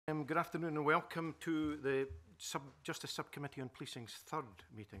Good afternoon and welcome to the Justice Subcommittee on Policing's third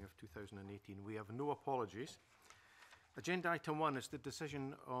meeting of 2018. We have no apologies. Agenda item 1 is the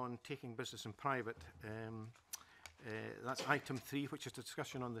decision on taking business in private. That's item 3, which is the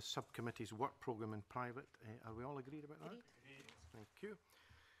discussion on the subcommittee's work programme in private. Are we all agreed about that? Thank you.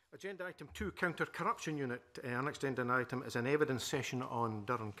 Agenda item 2, Counter-Corruption Unit. Our next agenda item is an evidence session on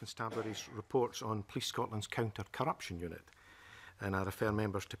Durham Constabulary's reports on Police Scotland's Counter-Corruption Unit. And I refer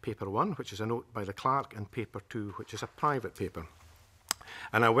members to paper 1, which is a note by the clerk, and paper 2, which is a private paper.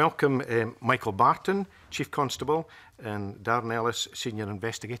 And I welcome Michael Barton, Chief Constable, and Darren Ellis, Senior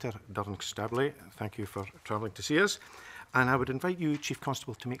Investigator, Durham Constabulary. Thank you for travelling to see us. And I would invite you, Chief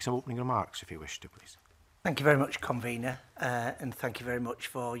Constable, to make some opening remarks, if you wish to, please. Thank you very much, Convener, and thank you very much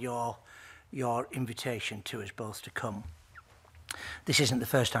for your invitation to us both to come. This isn't the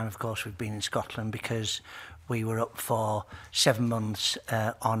first time, of course, we've been in Scotland, because we were up for 7 months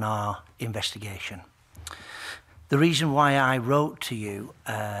on our investigation. The reason why I wrote to you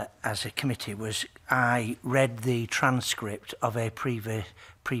as a committee was I read the transcript of a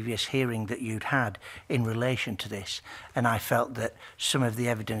previous hearing that you'd had in relation to this, and I felt that some of the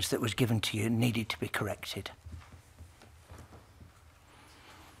evidence that was given to you needed to be corrected.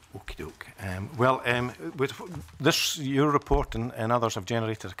 Okie doke. With this, your report and others have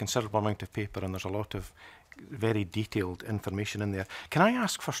generated a considerable amount of paper, and there's a lot of very detailed information in there. Can I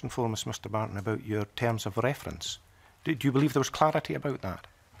ask first and foremost, Mr. Barton, about your terms of reference? Do you believe there was clarity about that?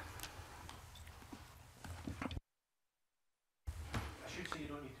 I should say you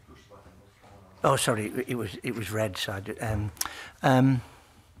don't need to push the button. Oh, sorry, it was red. So I'm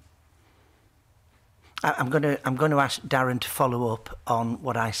going to ask Darren to follow up on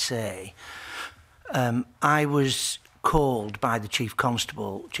what I say. I was called by the Chief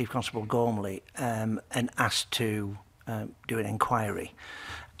Constable Gormley, and asked to do an inquiry,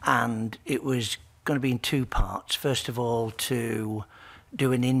 and it was going to be in 2 parts. First of all, to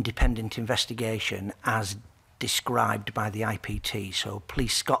do an independent investigation as described by the IPT. So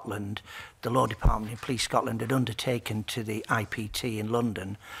Police Scotland, the Law Department in Police Scotland had undertaken to the IPT in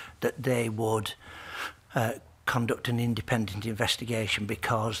London that they would conduct an independent investigation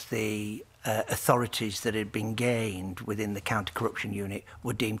because the authorities that had been gained within the counter-corruption unit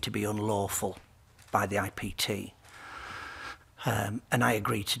were deemed to be unlawful by the IPT. And I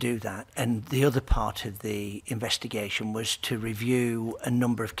agreed to do that. And the other part of the investigation was to review a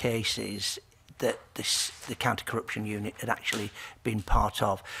number of cases that the counter-corruption unit had actually been part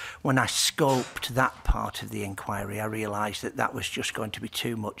of. When I scoped that part of the inquiry, I realised that that was just going to be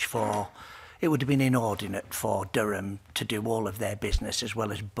too much for... It would have been inordinate for Durham to do all of their business as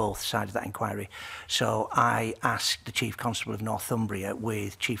well as both sides of that inquiry. So I asked the Chief Constable of Northumbria,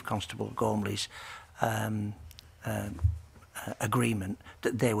 with Chief Constable Gormley's agreement,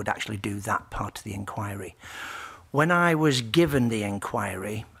 that they would actually do that part of the inquiry. When I was given the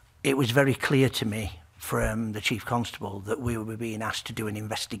inquiry, it was very clear to me from the Chief Constable that we were being asked to do an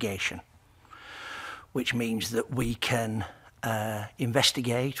investigation, which means that we can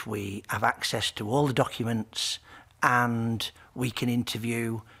investigate, we have access to all the documents, and we can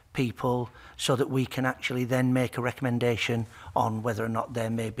interview people so that we can actually then make a recommendation on whether or not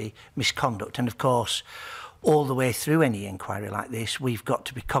there may be misconduct. And of course, all the way through any inquiry like this, we've got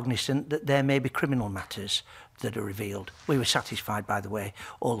to be cognizant that there may be criminal matters that are revealed. We were satisfied, by the way,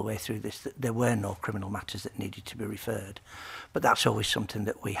 all the way through this, that there were no criminal matters that needed to be referred. But that's always something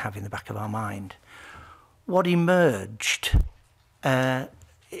that we have in the back of our mind. What emerged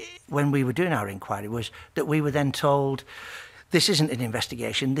when we were doing our inquiry was that we were then told, this isn't an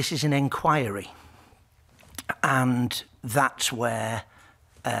investigation, this is an inquiry. And that's where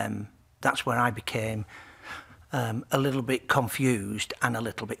I became a little bit confused and a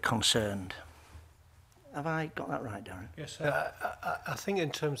little bit concerned. Have I got that right, Darren? Yes, I think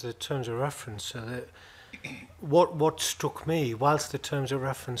in terms of the terms of reference, what struck me, whilst the terms of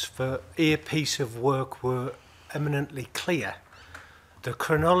reference for a piece of work were eminently clear, the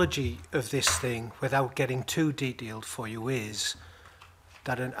chronology of this thing, without getting too detailed for you, is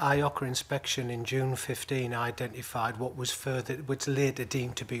that an IOCA inspection in June 15 identified what was later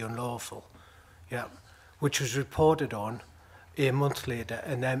deemed to be unlawful, which was reported on a month later,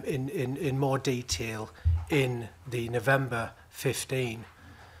 and then in more detail in the November 15.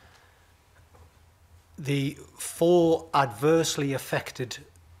 The 4 adversely affected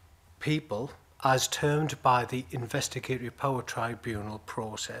people, as termed by the Investigatory Power Tribunal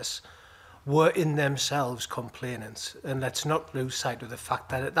process, were in themselves complainants. And let's not lose sight of the fact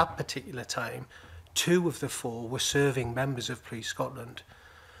that at that particular time, 2 of the 4 were serving members of Police Scotland.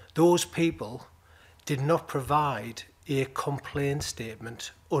 Those people did not provide a complaint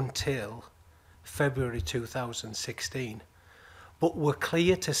statement until February 2016. But we're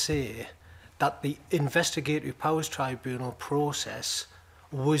clear to say that the Investigatory Powers Tribunal process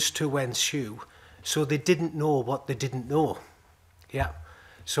was to ensue, so they didn't know what they didn't know. Yeah.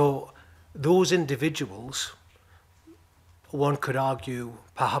 So those individuals, one could argue,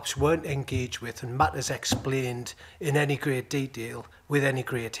 perhaps weren't engaged with and matters explained in any great detail with any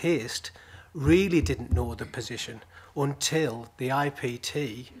great haste, really didn't know the position until the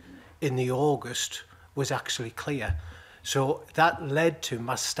IPT in the August was actually clear. So that led to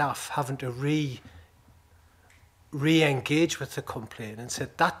my staff having to re-engage with the complainants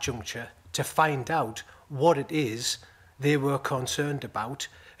at that juncture to find out what it is they were concerned about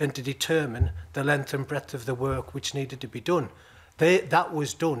and to determine the length and breadth of the work which needed to be done. That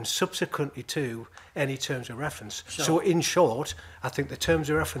was done subsequently to any terms of reference. So in short, I think the terms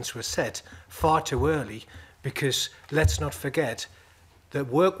of reference were set far too early, because let's not forget the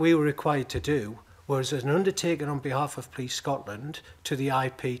work we were required to do was an undertaking on behalf of Police Scotland to the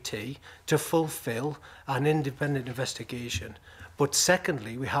IPT to fulfil an independent investigation. But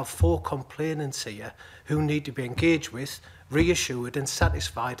secondly, we have 4 complainants here who need to be engaged with, reassured and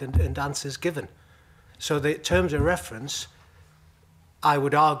satisfied, and answers given. So the terms of reference, I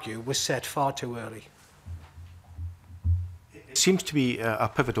would argue, was set far too early. It seems to be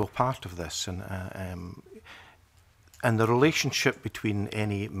a pivotal part of this, and the relationship between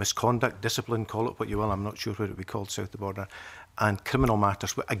any misconduct, discipline, call it what you will, I'm not sure what it would be called south of the border, and criminal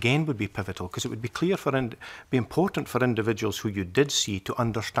matters, again, would be pivotal, because it would be clear be important for individuals who you did see to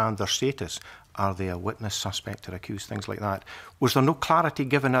understand their status. Are they a witness, suspect or accused, things like that? Was there no clarity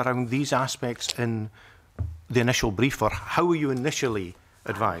given around these aspects in the initial brief, or how were you initially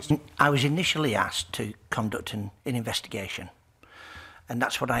advised? I was initially asked to conduct an investigation, and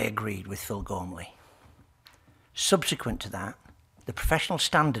that's what I agreed with Phil Gormley. Subsequent to that, the Professional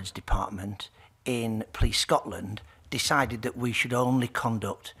Standards Department in Police Scotland decided that we should only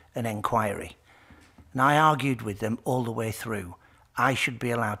conduct an inquiry. And I argued with them all the way through. I should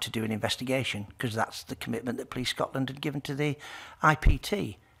be allowed to do an investigation, because that's the commitment that Police Scotland had given to the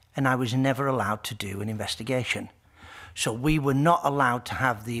IPT. And I was never allowed to do an investigation. So we were not allowed to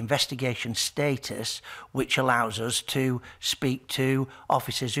have the investigation status which allows us to speak to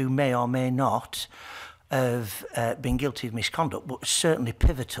officers who may or may not have been guilty of misconduct, but certainly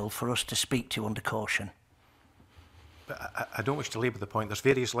pivotal for us to speak to under caution. But I don't wish to labour the point. There's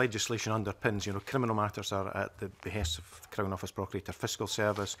various legislation underpins. You know, criminal matters are at the behest of the Crown Office Procurator, Fiscal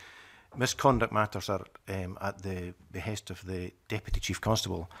Service. Misconduct matters are at the behest of the Deputy Chief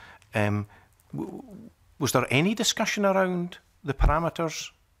Constable. Was there any discussion around the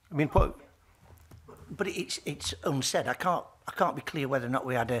parameters? I mean, what? But it's unsaid. I can't be clear whether or not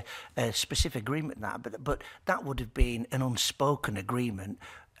we had a specific agreement in that, but that would have been an unspoken agreement.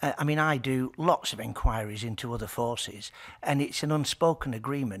 I mean, I do lots of inquiries into other forces, and it's an unspoken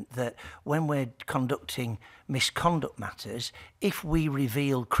agreement that when we're conducting misconduct matters, if we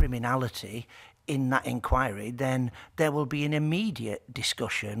reveal criminality in that inquiry, then there will be an immediate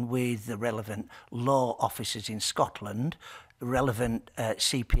discussion with the relevant law officers in Scotland, relevant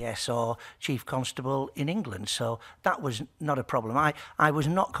CPS or Chief Constable in England. So that was not a problem. I was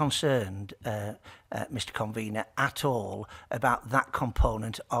not concerned, Mr Convener, at all about that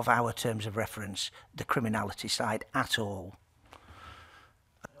component of our terms of reference, the criminality side, at all.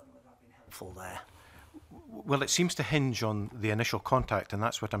 I don't know if I've been helpful there. Well, it seems to hinge on the initial contact, and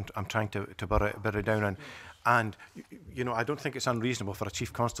that's what I'm trying to burrow down on. And, you know, I don't think it's unreasonable for a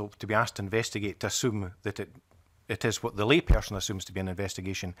Chief Constable to be asked to investigate, to assume that it is what the layperson assumes to be an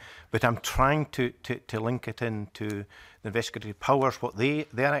investigation. But I'm trying to link it into the investigatory powers, what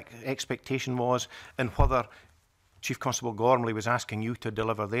their expectation was, and whether Chief Constable Gormley was asking you to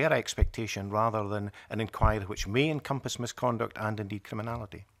deliver their expectation rather than an inquiry which may encompass misconduct and indeed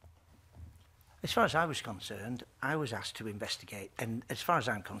criminality. As far as I was concerned, I was asked to investigate, and as far as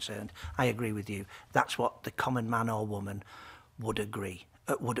I'm concerned, I agree with you. That's what the common man or woman would agree,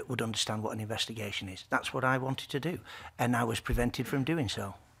 would understand what an investigation is. That's what I wanted to do, and I was prevented from doing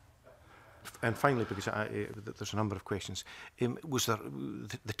so. And finally, because there's a number of questions, was there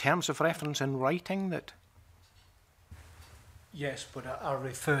the terms of reference in writing that? Yes, but I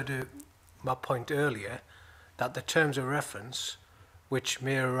refer to my point earlier that the terms of reference, which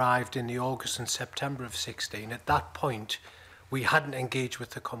may have arrived in the August and September of 16, at that point, we hadn't engaged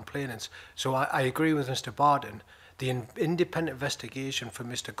with the complainants. So I agree with Mr Barton. The independent investigation from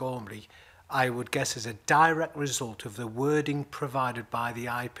Mr Gormley, I would guess, is a direct result of the wording provided by the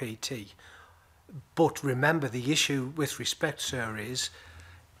IPT. But remember, the issue with respect, sir, is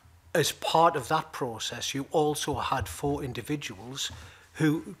as part of that process, you also had 4 individuals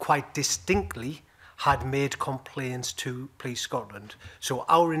who quite distinctly had made complaints to Police Scotland. So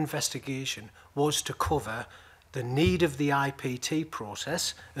our investigation was to cover the need of the IPT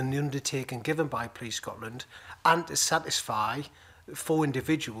process and the undertaking given by Police Scotland, and to satisfy 4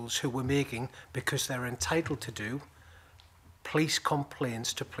 individuals who were making, because they're entitled to do, police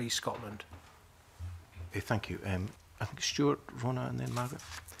complaints to Police Scotland. Okay, thank you. I think Stuart, Rona and then Margaret.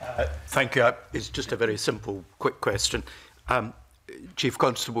 Thank you. It's just a very simple, quick question. Chief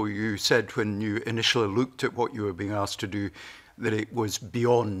Constable, you said when you initially looked at what you were being asked to do that it was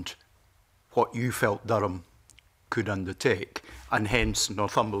beyond what you felt Durham could undertake, and hence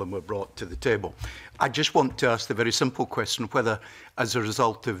Northumberland were brought to the table. I just want to ask the very simple question whether, as a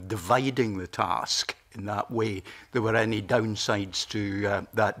result of dividing the task in that way, there were any downsides to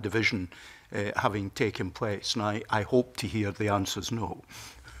that division having taken place. And I hope to hear the answer's no.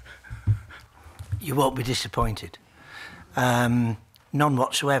 You won't be disappointed. None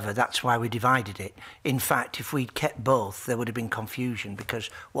whatsoever. That's why we divided it. In fact, if we'd kept both, there would have been confusion, because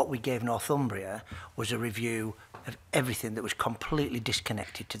what we gave Northumbria was a review of everything that was completely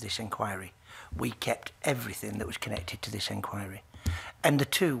disconnected to this inquiry. We kept everything that was connected to this inquiry. And the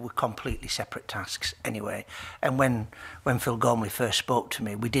two were completely separate tasks anyway. And when Phil Gormley first spoke to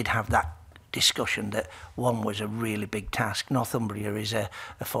me, we did have that discussion that one was a really big task. Northumbria is a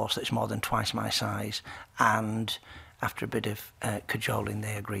force that's more than twice my size, and after a bit of cajoling,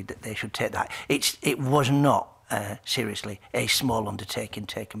 they agreed that they should take that. It was not, seriously, a small undertaking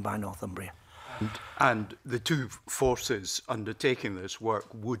taken by Northumbria. And the two forces undertaking this work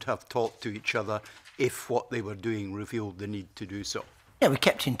would have talked to each other if what they were doing revealed the need to do so. Yeah, we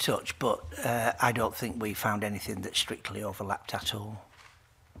kept in touch, but I don't think we found anything that strictly overlapped at all.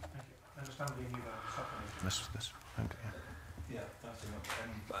 Thank you. I understand you need a supplement. This. Thank you. Yeah, that's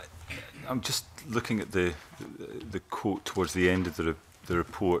enough. I'm just looking at the quote towards the end of the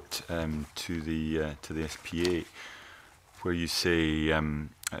report to the SPA, where you say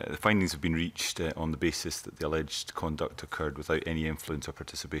the findings have been reached on the basis that the alleged conduct occurred without any influence or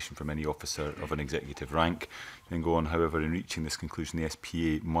participation from any officer of an executive rank. You then go on, however, in reaching this conclusion, the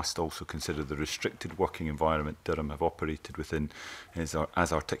SPA must also consider the restricted working environment Durham have operated within as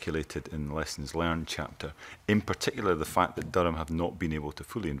articulated in the Lessons Learned chapter. In particular, the fact that Durham have not been able to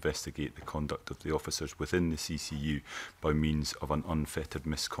fully investigate the conduct of the officers within the CCU by means of an unfettered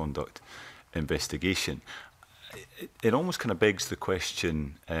misconduct investigation. It almost kind of begs the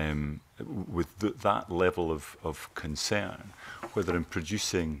question, with that level of concern, whether in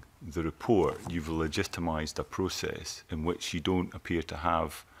producing the report you've legitimised a process in which you don't appear to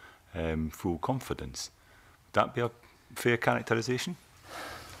have full confidence. Would that be a fair characterisation?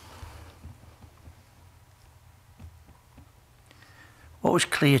 What was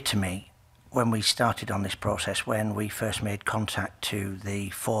clear to me when we started on this process, when we first made contact to the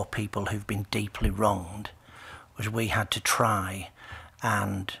 4 people who've been deeply wronged, was we had to try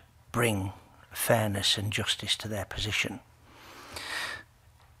and bring fairness and justice to their position.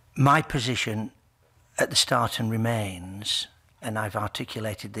 My position at the start and remains, and I've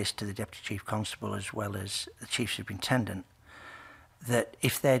articulated this to the Deputy Chief Constable as well as the Chief Superintendent, that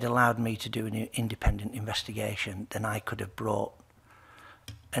if they'd allowed me to do an independent investigation, then I could have brought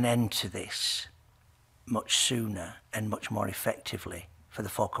an end to this much sooner and much more effectively for the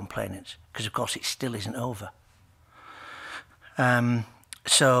 4 complainants, because of course it still isn't over.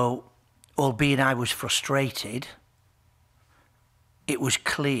 So, albeit I was frustrated, it was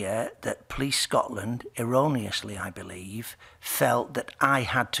clear that Police Scotland, erroneously I believe, felt that I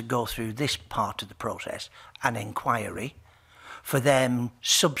had to go through this part of the process, an inquiry, for them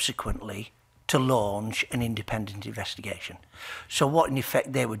subsequently to launch an independent investigation. So what in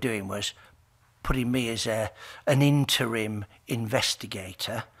effect they were doing was putting me as an interim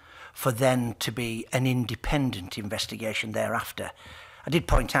investigator for then to be an independent investigation thereafter. I did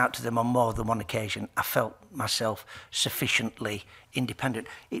point out to them on more than one occasion I felt myself sufficiently independent.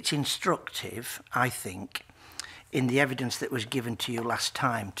 It's instructive, I think, in the evidence that was given to you last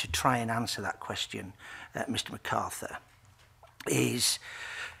time to try and answer that question, Mr. MacArthur, is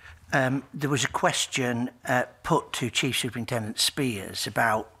there was a question put to Chief Superintendent Spears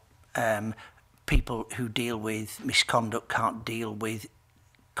about people who deal with misconduct can't deal with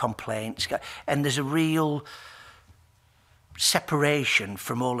complaints, and there's a real separation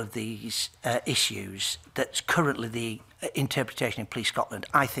from all of these issues that's currently the interpretation in Police Scotland.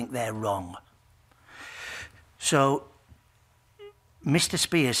 I think they're wrong. So Mr.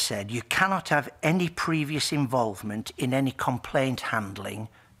 Spears said you cannot have any previous involvement in any complaint handling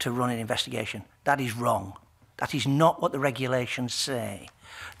to run an investigation. That is wrong. That is not what the regulations say.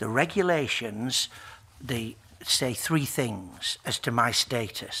 The regulations, they say 3 things as to my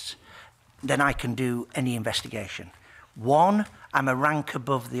status. Then I can do any investigation. 1, I'm a rank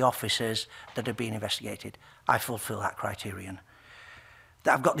above the officers that are being investigated. I fulfil that criterion.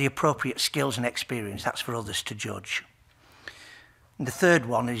 That I've got the appropriate skills and experience, that's for others to judge. And the 3rd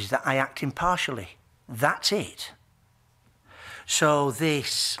one is that I act impartially. That's it. So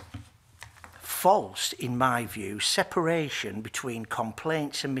this false, in my view, separation between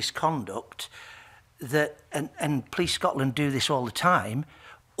complaints and misconduct, that, and Police Scotland do this all the time,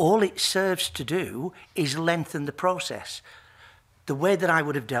 all it serves to do is lengthen the process. The way that I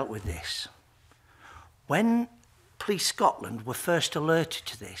would have dealt with this, when Police Scotland were first alerted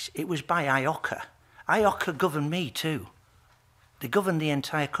to this, it was by IOCA. IOCA govern me too. They govern the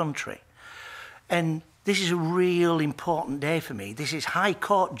entire country. And this is a real important day for me. This is High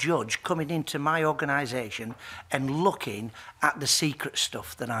Court judge coming into my organisation and looking at the secret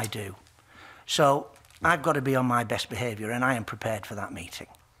stuff that I do. So I've got to be on my best behaviour, and I am prepared for that meeting.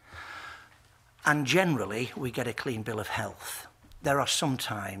 And generally, we get a clean bill of health. There are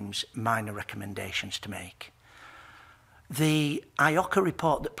sometimes minor recommendations to make. The IOCA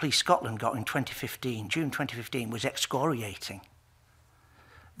report that Police Scotland got in 2015, June 2015, was excoriating.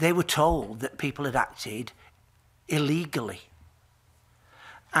 They were told that people had acted illegally.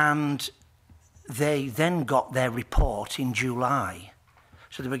 And they then got their report in July.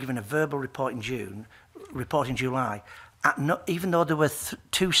 So they were given a verbal report in June, report in July. Even though there were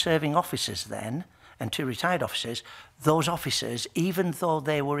 2 serving officers then, and 2 retired officers, those officers, even though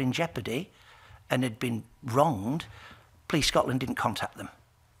they were in jeopardy and had been wronged, Police Scotland didn't contact them.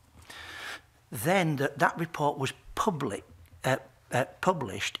 Then that report was published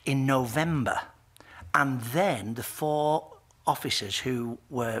in November, and then the 4 officers who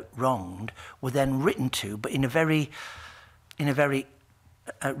were wronged were then written to, but in a very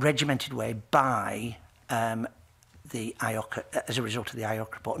regimented way by the IOCA, as a result of the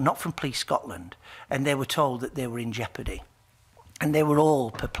IOCA report, not from Police Scotland, and they were told that they were in jeopardy, and they were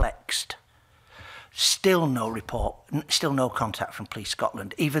all perplexed. Still no report, still no contact from Police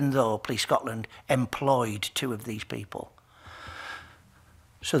Scotland, even though Police Scotland employed 2 of these people.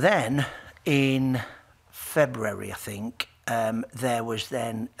 So then, in February, I think, there was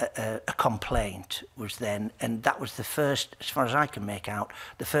then a complaint, and that was the first, as far as I can make out,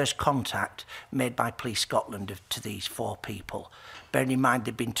 the first contact made by Police Scotland to these 4 people. Bearing in mind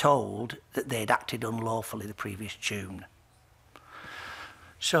they'd been told that they'd acted unlawfully the previous June.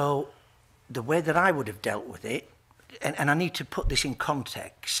 So the way that I would have dealt with it, and I need to put this in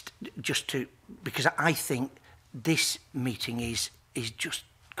context, because I think this meeting is just,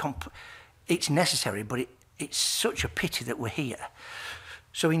 it's necessary, but it's such a pity that we're here.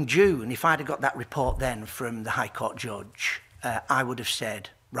 So in June, if I'd have got that report then from the High Court judge, I would have said,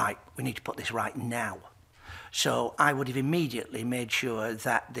 right, we need to put this right now. So I would have immediately made sure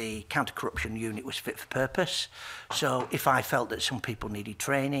that the counter-corruption unit was fit for purpose. So if I felt that some people needed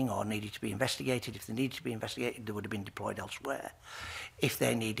training or needed to be investigated, if they needed to be investigated, they would have been deployed elsewhere. If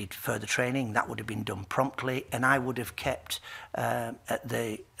they needed further training, that would have been done promptly, and I would have kept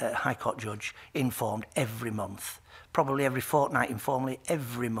the High Court judge informed every month, probably every fortnight informally,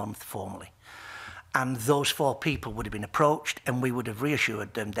 every month formally. And those 4 people would have been approached, and we would have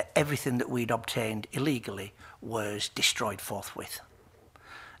reassured them that everything that we'd obtained illegally was destroyed forthwith.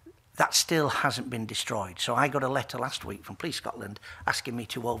 That still hasn't been destroyed. So I got a letter last week from Police Scotland asking me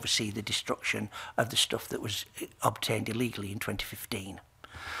to oversee the destruction of the stuff that was obtained illegally in 2015.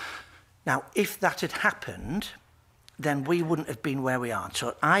 Now, if that had happened, then we wouldn't have been where we are.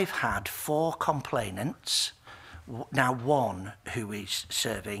 So I've had 4 complainants, now 1 who is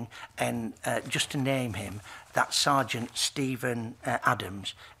serving, and just to name him, that's Sergeant Stephen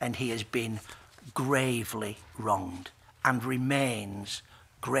Adams, and he has been gravely wronged and remains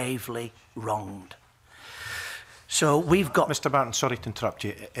gravely wronged. So we've got... Mr Barton, sorry to interrupt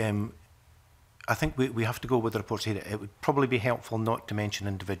you. I think we have to go with the reports here. It would probably be helpful not to mention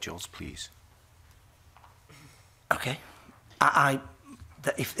individuals, please. Okay.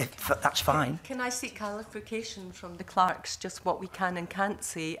 If that's fine. Can I seek clarification from the clerks, just what we can and can't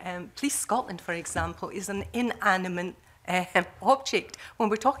say? Police Scotland, for example, is an inanimate object. When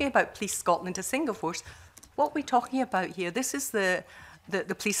we're talking about Police Scotland, a single force, what we're talking about here, this is the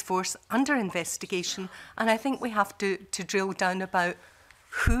police force under investigation, and I think we have to drill down about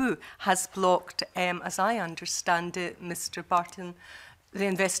who has blocked, as I understand it, Mr Barton, the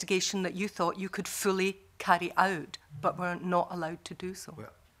investigation that you thought you could fully carry out, but were not allowed to do so.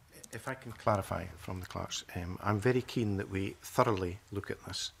 Well, if I can clarify from the clerks, I'm very keen that we thoroughly look at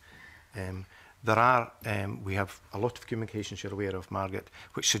this. There are, we have a lot of communications you're aware of, Margaret,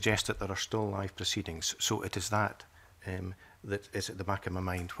 which suggest that there are still live proceedings. So it is that that is at the back of my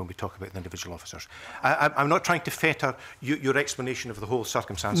mind when we talk about the individual officers. I'm not trying to fetter your explanation of the whole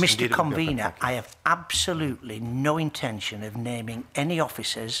circumstances. Mr. Convener, I have absolutely no intention of naming any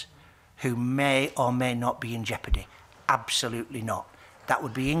officers who may or may not be in jeopardy. Absolutely not. That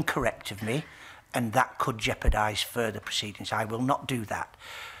would be incorrect of me, and that could jeopardise further proceedings. I will not do that.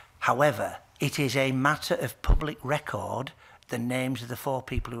 However, it is a matter of public record, the names of the 4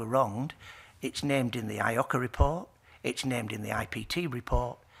 people who were wronged. It's named in the IOCA report, it's named in the IPT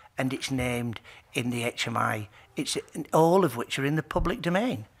report, and it's named in the HMI, all of which are in the public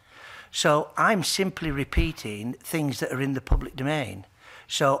domain. So I'm simply repeating things that are in the public domain.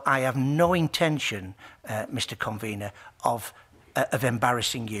 So I have no intention, Mr. Convener, of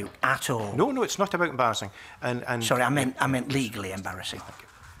embarrassing you at all. No, it's not about embarrassing. And sorry, I meant legally embarrassing.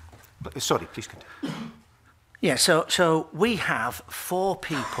 Sorry, please continue. Yeah, so we have 4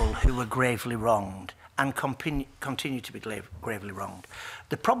 people who were gravely wronged and continue to be gravely wronged.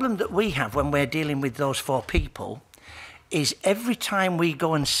 The problem that we have when we're dealing with those 4 people is every time we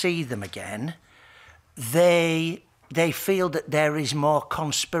go and see them again, they feel that there is more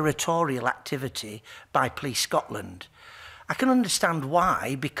conspiratorial activity by Police Scotland. I can understand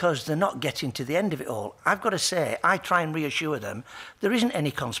why, because they're not getting to the end of it all. I've got to say, I try and reassure them, there isn't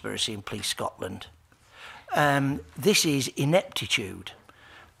any conspiracy in Police Scotland. This is ineptitude,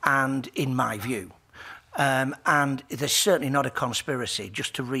 and in my view. And there's certainly not a conspiracy,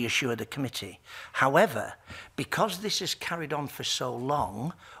 just to reassure the committee. However, because this has carried on for so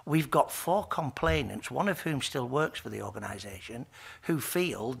long, we've got 4 complainants, one of whom still works for the organisation, who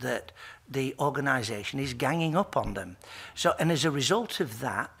feel that the organisation is ganging up on them. So, and as a result of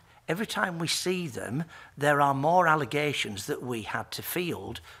that, every time we see them, there are more allegations that we had to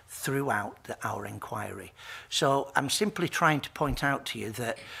field throughout our inquiry. So I'm simply trying to point out to you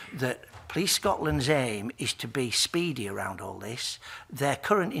that Police Scotland's aim is to be speedy around all this. Their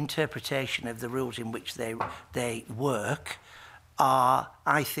current interpretation of the rules in which they work are,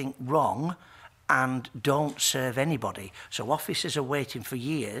 I think, wrong and don't serve anybody. So officers are waiting for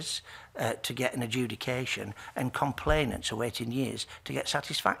years to get an adjudication, and complainants are waiting years to get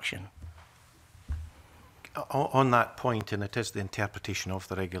satisfaction. On that point, and it is the interpretation of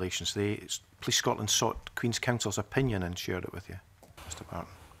the regulations, Police Scotland sought Queen's Counsel's opinion and shared it with you, Mr. Barton.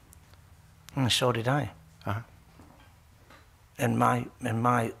 And so did I. Uh-huh. And my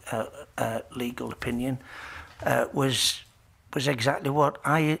legal opinion was exactly what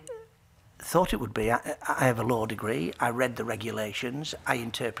I thought it would be. I have a law degree. I read the regulations. I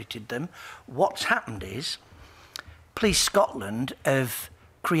interpreted them. What's happened is Police Scotland have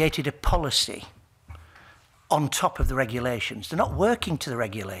created a policy on top of the regulations. They're not working to the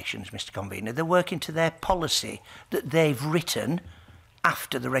regulations, Mr. Convener. They're working to their policy that they've written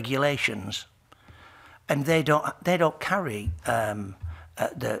after the regulations, and they don't carry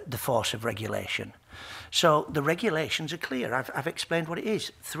the force of regulation. So the regulations are clear. I've explained what it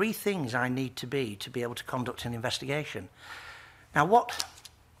is. 3 things I need to be able to conduct an investigation. Now,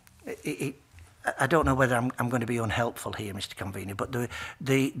 I don't know whether I'm going to be unhelpful here, Mr. Convener, but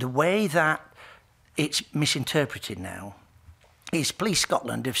the way that it's misinterpreted now is Police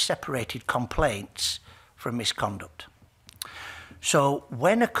Scotland have separated complaints from misconduct. So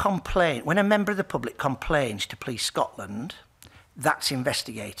when a member of the public complains to Police Scotland, that's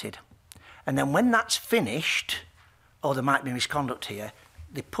investigated. And then when that's finished, or there might be misconduct here,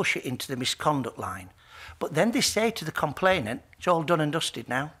 they push it into the misconduct line. But then they say to the complainant, it's all done and dusted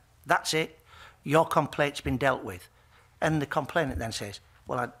now. That's it. Your complaint's been dealt with. And the complainant then says,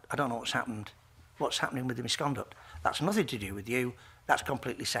 well, I don't know what's happened. What's happening with the misconduct? That's nothing to do with you. That's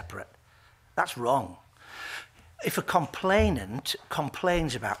completely separate. That's wrong. If a complainant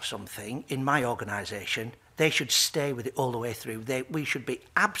complains about something in my organisation, they should stay with it all the way through. We should be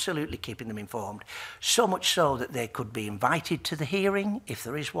absolutely keeping them informed, so much so that they could be invited to the hearing, if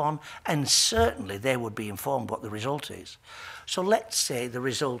there is one, and certainly they would be informed what the result is. So let's say the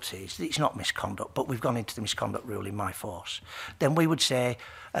result is, it's not misconduct, but we've gone into the misconduct rule in my force. Then we would say,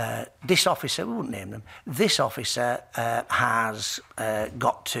 this officer, we wouldn't name them, this officer has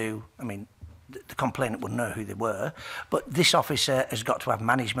got to, I mean, the complainant wouldn't know who they were, but this officer has got to have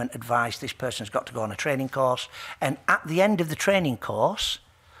management advice, this person's got to go on a training course, and at the end of the training course,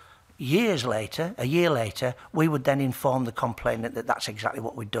 years later, a year later, we would then inform the complainant that that's exactly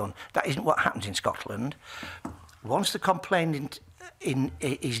what we'd done. That isn't what happens in Scotland. Once the complainant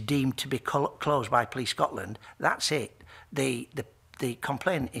is deemed to be closed by Police Scotland, that's it. The the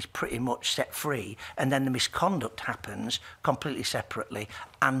complainant is pretty much set free, and then the misconduct happens completely separately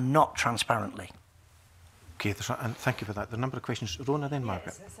and not transparently. Okay, and thank you for that. There are a number of questions. Rona, then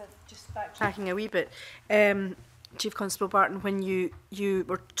Margaret. Yes, just backtracking a wee bit. Chief Constable Barton, when you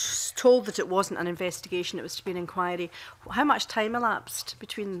were told that it wasn't an investigation, it was to be an inquiry, how much time elapsed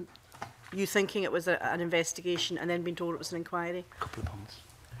between you thinking it was an investigation and then being told it was an inquiry? A couple of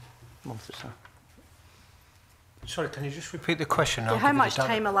months or so. Sorry, can you just repeat the question? Yeah, how much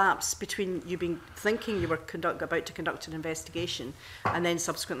time elapsed between you being thinking you were about to conduct an investigation and then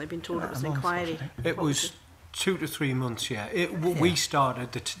subsequently being told it was an inquiry? It was 2 to 3 months, yeah. We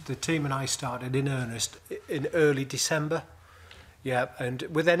started, the team and I started in earnest in early December. Yeah, and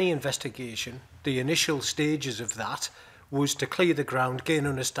with any investigation, the initial stages of that was to clear the ground, gain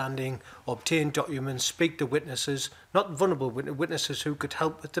understanding, obtain documents, speak to witnesses, not vulnerable witnesses who could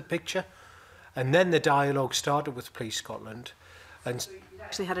help with the picture. And then the dialogue started with Police Scotland. And so you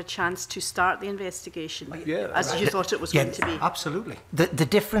actually had a chance to start the investigation, yeah, as you thought it was going to be. Absolutely. The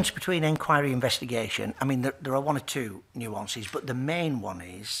difference between inquiry and investigation, I mean, there are one or two nuances, but the main one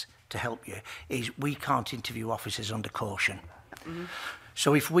is, to help you, is we can't interview officers under caution. Mm-hmm.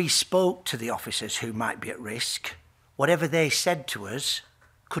 So if we spoke to the officers who might be at risk, whatever they said to us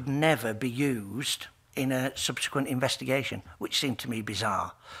could never be used in a subsequent investigation, which seemed to me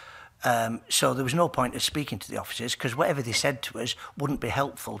bizarre. So there was no point of speaking to the officers because whatever they said to us wouldn't be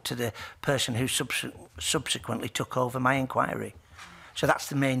helpful to the person who subsequently took over my inquiry. So that's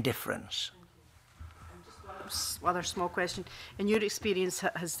the main difference. And just one other small question. In your experience,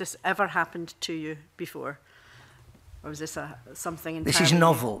 has this ever happened to you before? Or was this something entirely... This is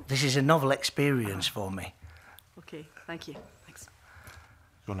novel. This is a novel experience for me. Okay, thank you. Thanks.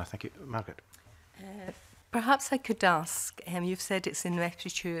 Rona, thank you. Margaret. Perhaps I could ask, you've said it's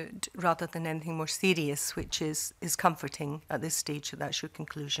ineptitude rather than anything more serious, which is comforting at this stage, that's your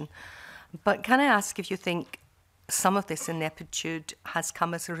conclusion. But can I ask if you think some of this ineptitude has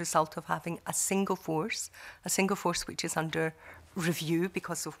come as a result of having a single force which is under review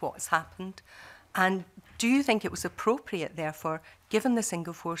because of what has happened? And do you think it was appropriate, therefore, given the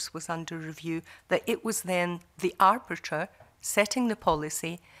single force was under review, that it was then the arbiter setting the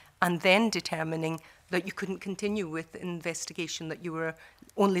policy and then determining that you couldn't continue with the investigation, that you were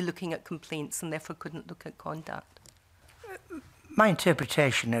only looking at complaints and therefore couldn't look at conduct? My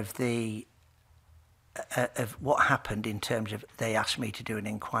interpretation of what happened in terms of they asked me to do an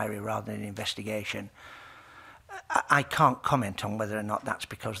inquiry rather than an investigation, I can't comment on whether or not that's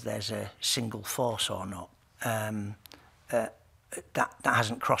because there's a single force or not. That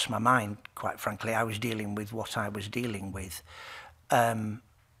hasn't crossed my mind, quite frankly. I was dealing with what I was dealing with.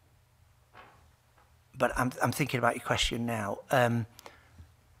 But I'm thinking about your question now.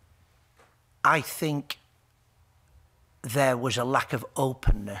 I think there was a lack of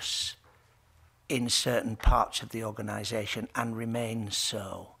openness in certain parts of the organisation and remains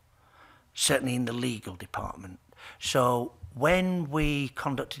so, certainly in the legal department. So when we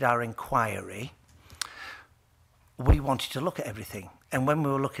conducted our inquiry, we wanted to look at everything. And when we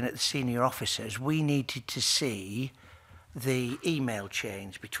were looking at the senior officers, we needed to see the email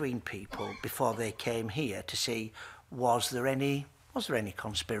chains between people before they came here to see was there any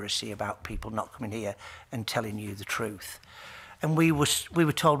conspiracy about people not coming here and telling you the truth. And we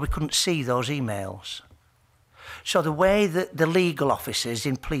were told we couldn't see those emails. So the way that the legal officers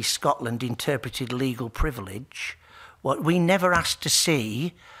in Police Scotland interpreted legal privilege, we never asked to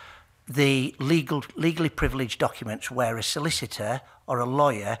see the legally privileged documents where a solicitor or a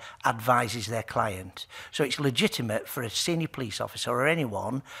lawyer advises their client. So it's legitimate for a senior police officer or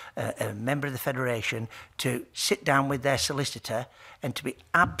anyone, a member of the Federation, to sit down with their solicitor and to be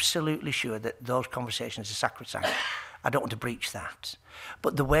absolutely sure that those conversations are sacrosanct. I don't want to breach that.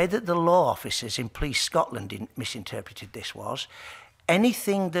 But the way that the law officers in Police Scotland misinterpreted this was,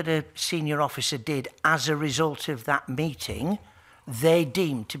 anything that a senior officer did as a result of that meeting, they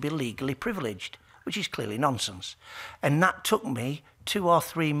deemed to be legally privileged, which is clearly nonsense. And that took me 2 or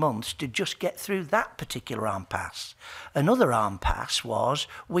 3 months to just get through that particular impasse. Another impasse was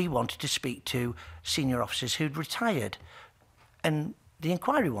we wanted to speak to senior officers who'd retired. And the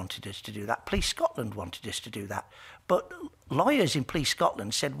inquiry wanted us to do that. Police Scotland wanted us to do that. But lawyers in Police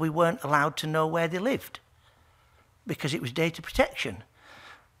Scotland said we weren't allowed to know where they lived because it was data protection.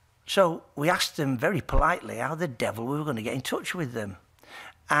 So we asked them very politely how the devil we were going to get in touch with them.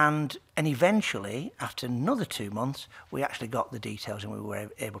 And eventually, after another 2 months, we actually got the details and we were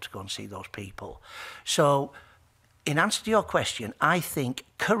able to go and see those people. So in answer to your question, I think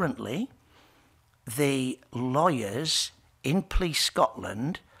currently the lawyers in Police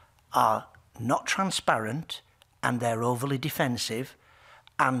Scotland are not transparent and they're overly defensive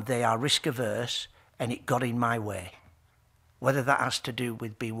and they are risk averse, and it got in my way. Whether that has to do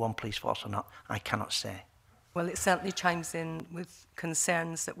with being one police force or not, I cannot say. Well, it certainly chimes in with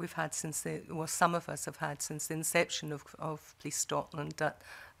concerns that we've had since some of us have had since the inception of Police Scotland, that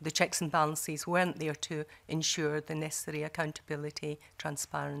the checks and balances weren't there to ensure the necessary accountability,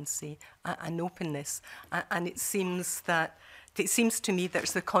 transparency and openness. And it seems to me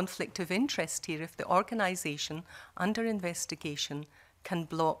there's a conflict of interest here if the organisation under investigation can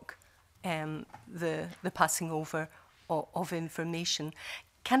block the passing over of information.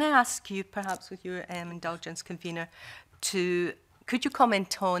 Can I ask you, perhaps with your indulgence, Convener, could you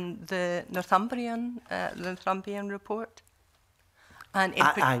comment on the Northumbrian report? And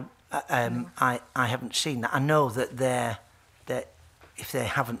I haven't seen that. I know that if they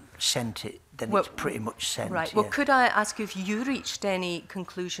haven't sent it, then it's pretty much sent. Right. Yeah. Well, could I ask you if you reached any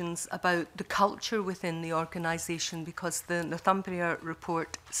conclusions about the culture within the organisation? Because the Northumbria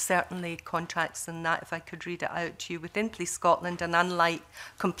report certainly contracts in that, if I could read it out to you, within Police Scotland, and unlike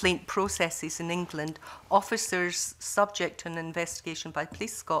complaint processes in England, officers subject to an investigation by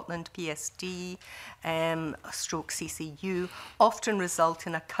Police Scotland, PSD, stroke CCU, often result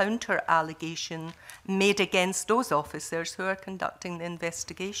in a counter-allegation made against those officers who are conducting the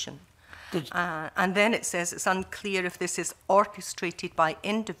investigation. And then it says it's unclear if this is orchestrated by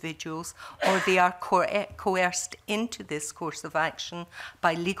individuals or they are coerced into this course of action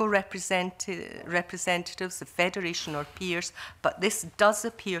by legal representatives, the Federation or peers, but this does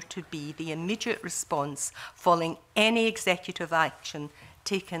appear to be the immediate response following any executive action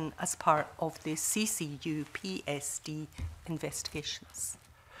taken as part of the CCU PSD investigations.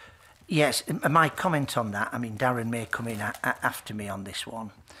 Yes, my comment on that, I mean, Darren may come in after me on this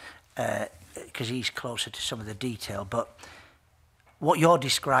one, because he's closer to some of the detail, but what you're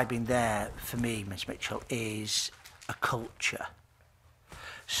describing there for me, Ms Mitchell, is a culture.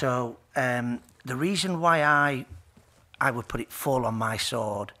 So the reason why I would put it fall on my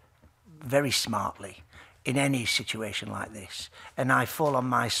sword very smartly in any situation like this, and I fall on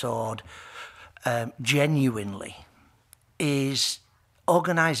my sword genuinely, is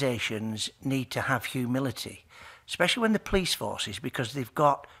organisations need to have humility, especially when the police forces, because they've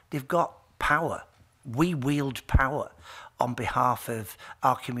got power. We wield power on behalf of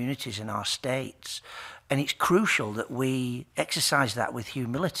our communities and our states, and it's crucial that we exercise that with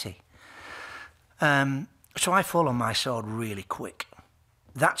humility. So I fall on my sword really quick.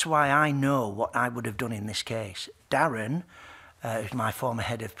 That's why I know what I would have done in this case. Darren, who's my former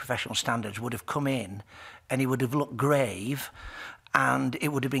head of professional standards, would have come in and he would have looked grave, and it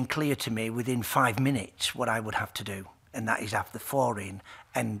would have been clear to me within 5 minutes what I would have to do, and that is have the floor in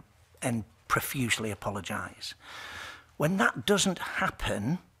and profusely apologise. When that doesn't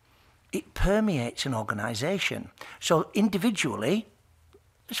happen, it permeates an organisation. So individually,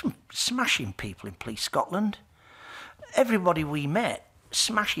 there's some smashing people in Police Scotland. Everybody we met,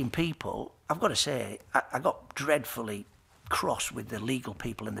 smashing people. I've got to say, I got dreadfully cross with the legal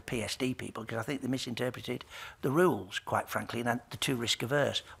people and the PSD people because I think they misinterpreted the rules, quite frankly, and they're too risk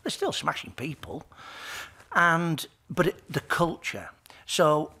averse. They're still smashing people, but the culture.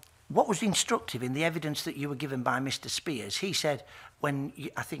 So what was instructive in the evidence that you were given by Mr. Spears? He said,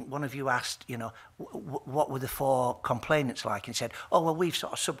 I think one of you asked, what were the 4 complainants like, and he said, oh well, we've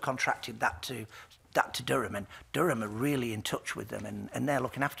sort of subcontracted that to Durham, and Durham are really in touch with them, and they're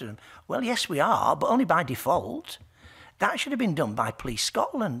looking after them. Well, yes, we are, but only by default. That should have been done by Police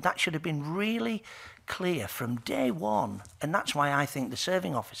Scotland. That should have been really clear from day one. And that's why I think the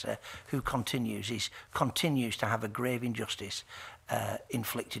serving officer who continues to have a grave injustice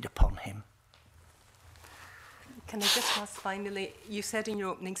inflicted upon him. Can I just ask finally, you said in your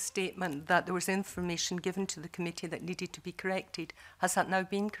opening statement that there was information given to the committee that needed to be corrected. Has that now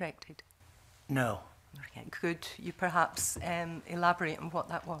been corrected? No. Okay. Could you perhaps elaborate on what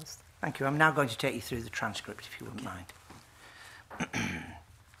that was? Thank you. I'm now going to take you through the transcript, if you wouldn't mind.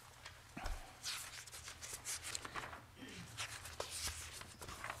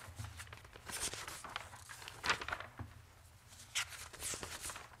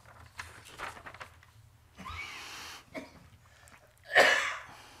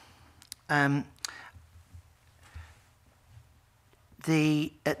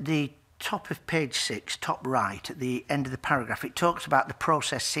 At the top of page 6, top right, at the end of the paragraph, it talks about the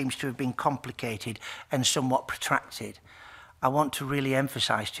process seems to have been complicated and somewhat protracted. I want to really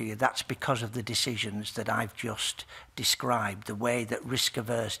emphasise to you that's because of the decisions that I've just described, the way that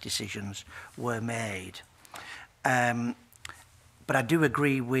risk-averse decisions were made. But I do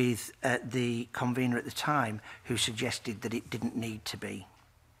agree with the convener at the time who suggested that it didn't need to be.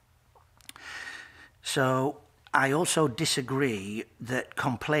 So I also disagree that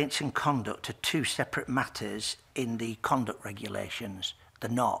complaints and conduct are two separate matters in the conduct regulations. They're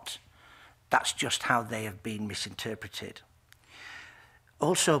not. That's just how they have been misinterpreted.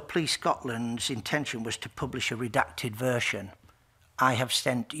 Also, Police Scotland's intention was to publish a redacted version. I have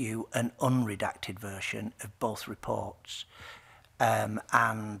sent you an unredacted version of both reports, and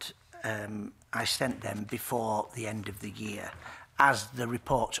I sent them before the end of the year. As the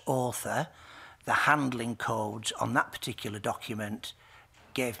report's author, the handling codes on that particular document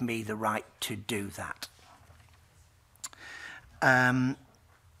gave me the right to do that.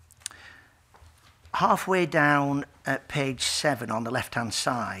 Halfway down at page 7 on the left-hand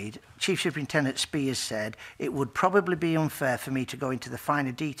side, Chief Superintendent Spears said, "It would probably be unfair for me to go into the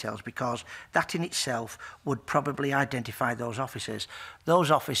finer details because that in itself would probably identify those officers."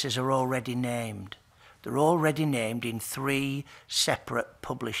 Those officers are already named. They're already named in 3 separate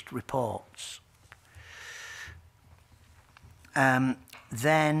published reports.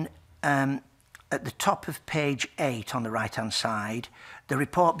 Then at the top of page 8 on the right-hand side, the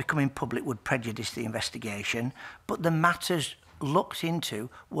report becoming public would prejudice the investigation, but the matters looked into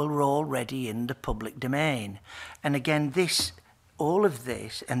were already in the public domain. And again, all of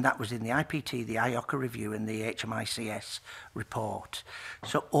this, and that was in the IPT, the IOCA review, and the HMICS report.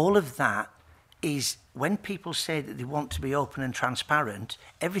 So all of that is, when people say that they want to be open and transparent,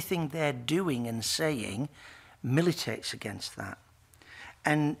 everything they're doing and saying militates against that.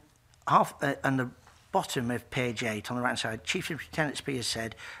 And on the bottom of page 8 on the right side, Chief Superintendent Spears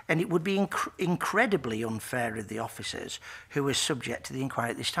said, "And it would be incredibly unfair of the officers who were subject to the inquiry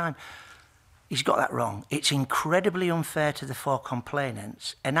at this time." He's got that wrong. It's incredibly unfair to the 4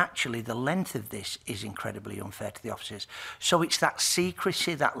 complainants, and actually the length of this is incredibly unfair to the officers. So it's that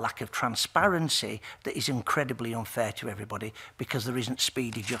secrecy, that lack of transparency that is incredibly unfair to everybody because there isn't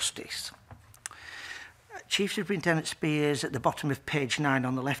speedy justice. Chief Superintendent Spears, at the bottom of page 9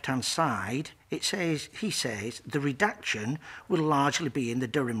 on the left-hand side, he says, "The redaction will largely be in the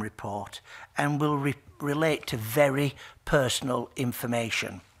Durham report and will relate to very personal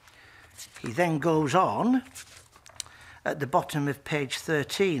information." He then goes on, at the bottom of page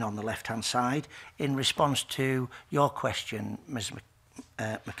 13 on the left-hand side, in response to your question, Ms.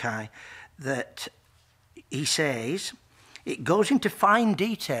 Mackay, that he says, "It goes into fine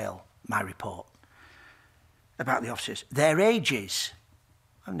detail, my report, about the officers. Their ages."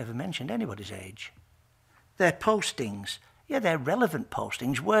 I've never mentioned anybody's age. Their postings. Yeah, they're relevant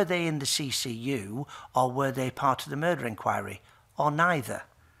postings. Were they in the CCU or were they part of the murder inquiry? Or neither?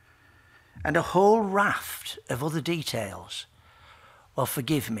 And a whole raft of other details. Well,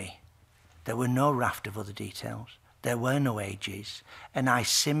 forgive me. There were no raft of other details. There were no ages. And I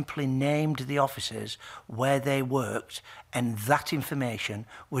simply named the officers where they worked, and that information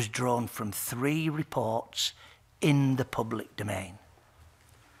was drawn from 3 reports in the public domain.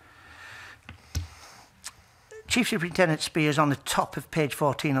 Chief Superintendent Spears, on the top of page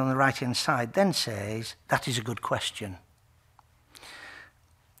 14 on the right-hand side, then says, "That is a good question.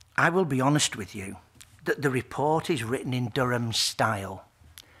 I will be honest with you that the report is written in Durham style.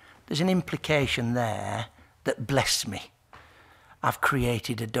 There's an implication there that, bless me, I've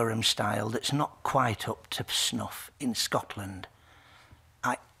created a Durham style that's not quite up to snuff in Scotland.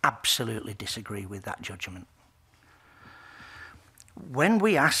 I absolutely disagree with that judgment. When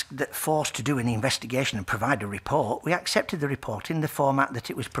we asked that Force to do an investigation and provide a report, we accepted the report in the format that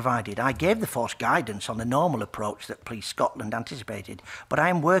it was provided. I gave the Force guidance on the normal approach that Police Scotland anticipated, but I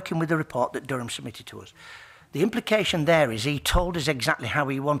am working with the report that Durham submitted to us. The implication there is he told us exactly how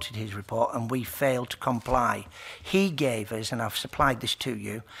he wanted his report and we failed to comply. He gave us, and I've supplied this to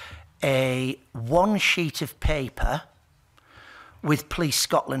you, a 1 sheet of paper with Police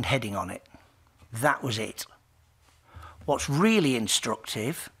Scotland heading on it. That was it. What's really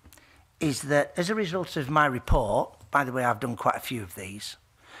instructive is that as a result of my report, by the way, I've done quite a few of these,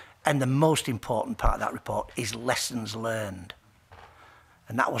 and the most important part of that report is lessons learned.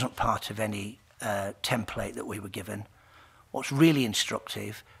 And that wasn't part of any template that we were given. What's really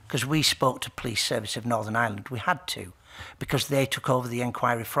instructive, because we spoke to Police Service of Northern Ireland, we had to, because they took over the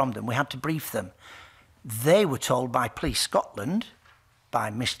inquiry from them. We had to brief them. They were told by Police Scotland, by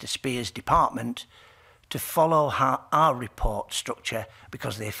Mr. Spears' department, to follow our report structure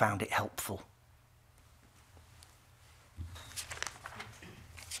because they found it helpful.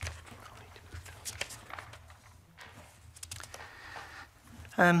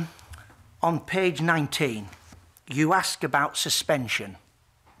 On page 19, you ask about suspension.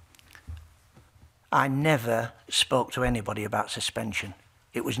 I never spoke to anybody about suspension.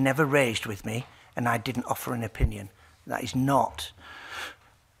 It was never raised with me, and I didn't offer an opinion. That is not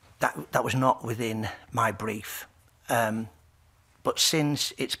that was not within my brief. But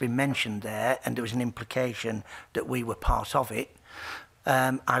since it's been mentioned there and there was an implication that we were part of it,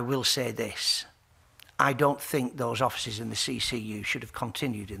 I will say this. I don't think those officers in the CCU should have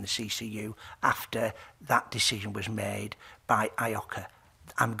continued in the CCU after that decision was made by IOCA.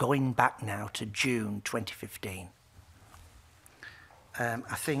 I'm going back now to June 2015. I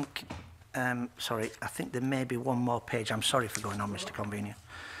think there may be one more page. I'm sorry for going on, Mr. Convener.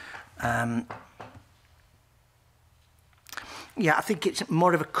 Yeah, I think it's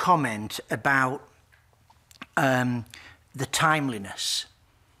more of a comment about the timeliness.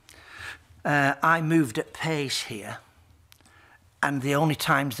 I moved at pace here, and the only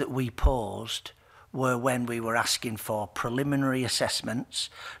times that we paused were when we were asking for preliminary assessments.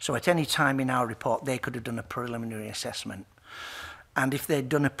 So at any time in our report, they could have done a preliminary assessment. And if they'd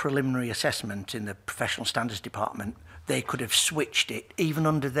done a preliminary assessment in the Professional Standards Department, they could have switched it, even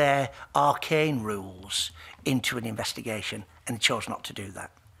under their arcane rules, into an investigation, and chose not to do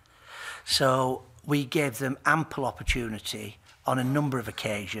that. So we gave them ample opportunity on a number of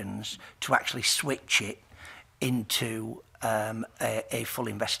occasions to actually switch it into a full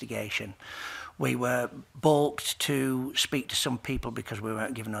investigation. We were balked to speak to some people because we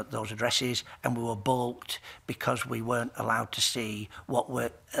weren't given those addresses, and we were balked because we weren't allowed to see what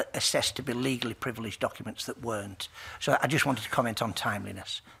were assessed to be legally privileged documents that weren't. So I just wanted to comment on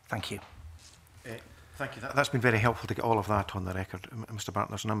timeliness. Thank you. Thank you. That's been very helpful to get all of that on the record, Mr.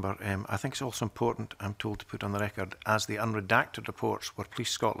 Barton. There's a number. I think it's also important, I'm told, to put on the record, as the unredacted reports were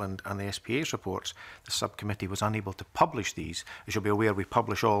Police Scotland and the SPA's reports, the subcommittee was unable to publish these. As you'll be aware, we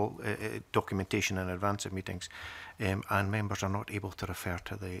publish all documentation in advance of meetings, and members are not able to refer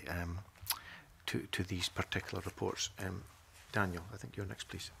to the to these particular reports. Daniel, I think you're next,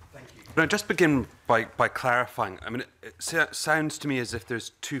 please. Thank you. Now, just begin by clarifying. I mean, it sounds to me as if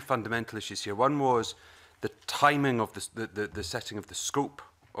there's two fundamental issues here. One was the timing of the setting of the scope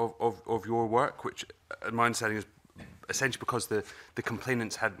of your work, which, in my understanding, is essentially because the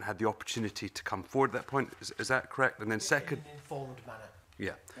complainants hadn't had the opportunity to come forward at that point. Is that correct? And then second, in an informed manner.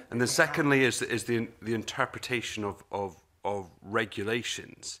 Yeah. And then secondly is the interpretation of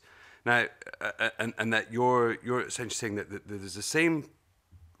regulations. Now, and that you're essentially saying that there's the same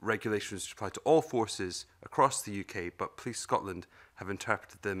regulations which apply to all forces across the UK, but Police Scotland have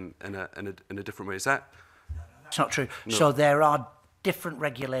interpreted them in a different way. Is that? That's not true. No. So there are different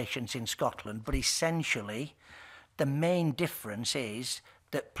regulations in Scotland, but essentially the main difference is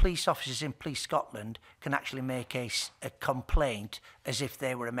that police officers in Police Scotland can actually make a complaint as if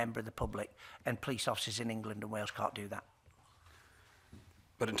they were a member of the public, and police officers in England and Wales can't do that.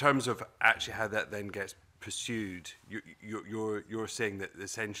 But in terms of actually how that then gets pursued, you're saying that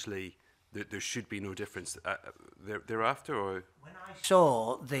essentially there should be no difference thereafter, or? When I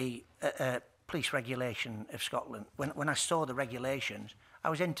saw the police regulation of Scotland, when I saw the regulations, I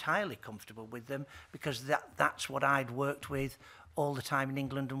was entirely comfortable with them because that's what I'd worked with all the time in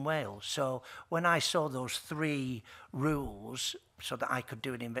England and Wales. So when I saw those three rules so that I could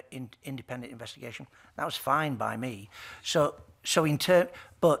do an independent investigation, that was fine by me.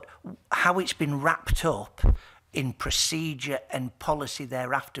 But how it's been wrapped up in procedure and policy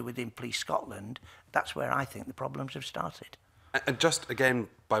thereafter within Police Scotland, that's where I think the problems have started. And just again,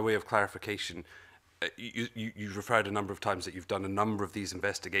 by way of clarification, you've referred a number of times that you've done a number of these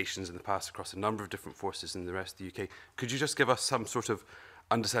investigations in the past across a number of different forces in the rest of the UK. Could you just give us some sort of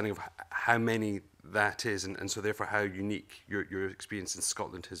understanding of how many that is, and so therefore how unique your experience in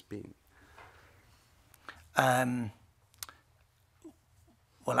Scotland has been?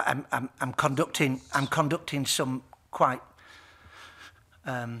 Well, I'm conducting some quite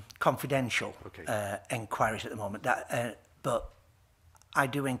confidential inquiries at the moment. But I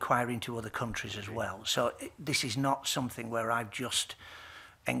do inquire into other countries as well. So this is not something where I've just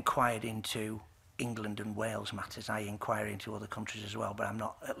inquired into England and Wales matters. I inquire into other countries as well, but I'm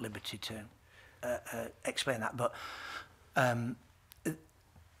not at liberty to explain that. But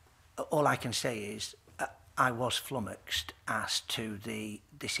all I can say is I was flummoxed as to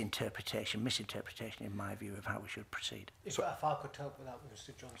this misinterpretation in my view of how we should proceed. If I could help with that,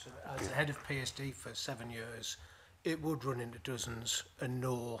 Mr. Johnson, as the head of PSD for 7 years, it would run into dozens, and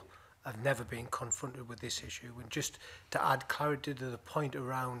no, I've never been confronted with this issue. And just to add clarity to the point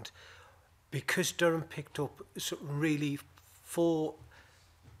around, because Durham picked up really 4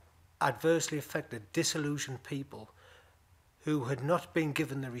 adversely affected, disillusioned people who had not been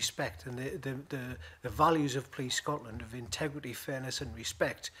given the respect and the values of Police Scotland, of integrity, fairness and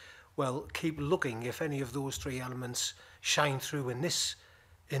respect, well, keep looking if any of those 3 elements shine through in this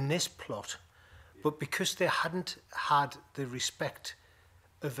plot. But because they hadn't had the respect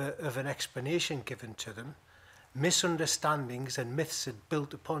of an explanation given to them, misunderstandings and myths had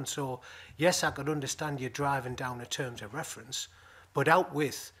built upon. So, yes, I could understand you driving down a terms of reference, but out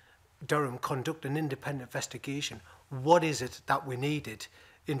with Durham, conduct an independent investigation. What is it that we needed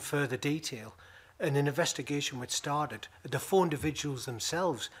in further detail? And an investigation which started, the 4 individuals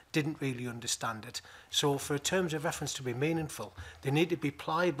themselves didn't really understand it. So for terms of reference to be meaningful, they need to be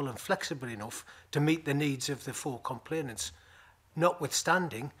pliable and flexible enough to meet the needs of the 4 complainants.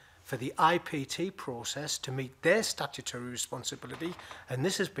 Notwithstanding, for the IPT process to meet their statutory responsibility, and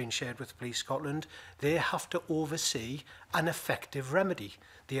this has been shared with Police Scotland, they have to oversee an effective remedy.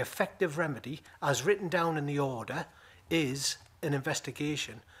 The effective remedy, as written down in the order, is an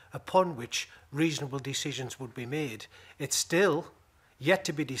investigation upon which reasonable decisions would be made. It's still yet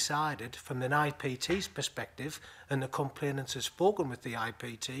to be decided from an IPT's perspective, and the complainants have spoken with the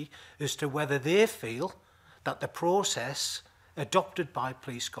IPT as to whether they feel that the process adopted by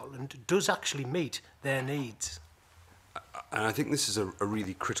Police Scotland does actually meet their needs. And I think this is a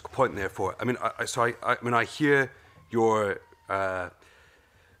really critical point, therefore. I mean, I hear your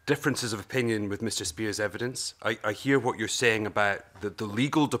differences of opinion with Mr. Spear's evidence. I hear what you're saying about the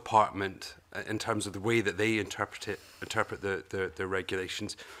legal department in terms of the way that they interpret the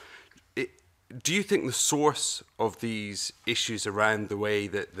regulations. Do you think the source of these issues around the way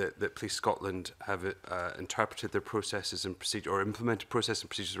that Police Scotland have interpreted their processes and procedure, or implemented processes and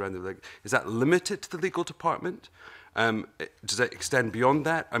procedures around the is that limited to the legal department? Does that extend beyond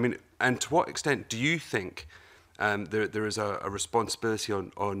that? I mean, and to what extent do you think there is a responsibility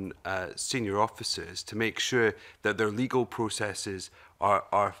on senior officers to make sure that their legal processes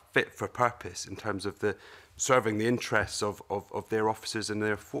are fit for purpose in terms of serving the interests of their officers and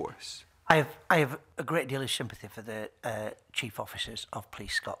their force? I have a great deal of sympathy for the chief officers of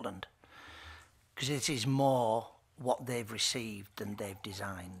Police Scotland, because it is more what they've received than they've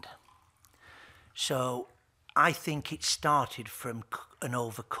designed. So I think it started from an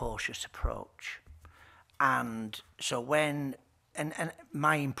overcautious approach. And so when, and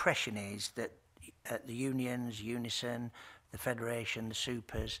my impression is that the unions, Unison, the Federation, the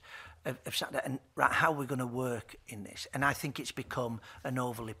supers, have sat there and, right, how are we going to work in this? And I think it's become an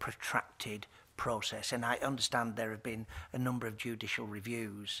overly protracted process. And I understand there have been a number of judicial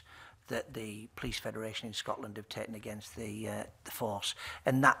reviews that the Police Federation in Scotland have taken against the force.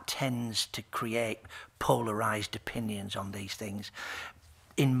 And that tends to create polarised opinions on these things.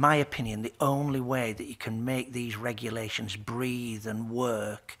 In my opinion, the only way that you can make these regulations breathe and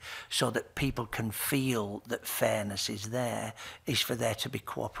work so that people can feel that fairness is there is for there to be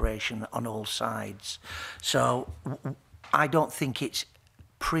cooperation on all sides. So I don't think it's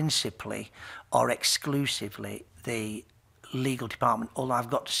principally or exclusively the legal department, although I've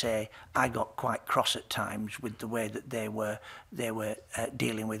got to say I got quite cross at times with the way that they were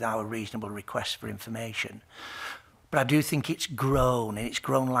dealing with our reasonable requests for information. But I do think it's grown, and it's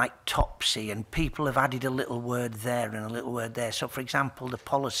grown like topsy, and people have added a little word there and a little word there. So, for example, the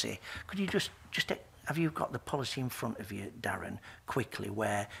policy. Could you just have you got the policy in front of you, Darren, quickly,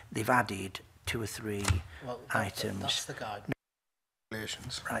 where they've added 2 or 3 items? That's the guide.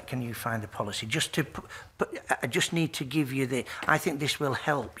 Right, can you find the policy? Just to, I just need to give you the. I think this will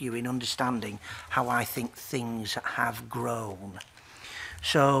help you in understanding how I think things have grown.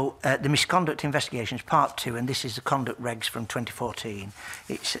 So the misconduct investigations, part 2, and this is the conduct regs from 2014.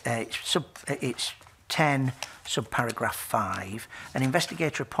 It's 10 subparagraph 5. An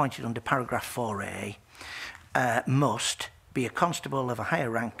investigator appointed under paragraph 4A must be a constable of a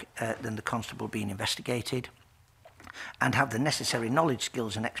higher rank than the constable being investigated, and have the necessary knowledge,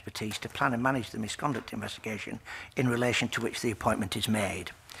 skills and expertise to plan and manage the misconduct investigation in relation to which the appointment is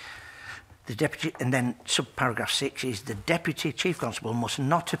made. The deputy, and then subparagraph 6 is the deputy chief constable must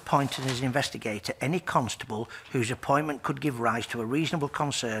not appoint as an investigator any constable whose appointment could give rise to a reasonable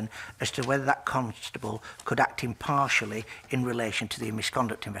concern as to whether that constable could act impartially in relation to the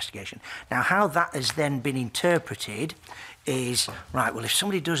misconduct investigation. Now, how that has then been interpreted is, right, well, if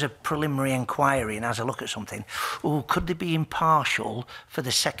somebody does a preliminary inquiry and has a look at something, oh, could they be impartial for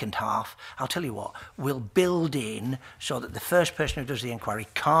the second half? I'll tell you what, we'll build in so that the first person who does the inquiry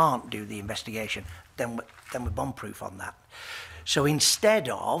can't do the investigation. Then we're bomb-proof on that. So instead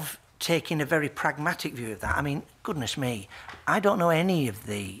of taking a very pragmatic view of that, I mean, goodness me, I don't know any of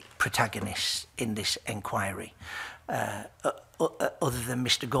the protagonists in this inquiry. Other than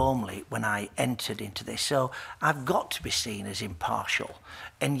Mr. Gormley when I entered into this. So I've got to be seen as impartial.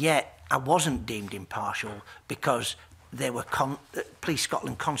 And yet I wasn't deemed impartial because they were Police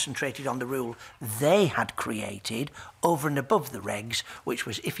Scotland concentrated on the rule they had created over and above the regs, which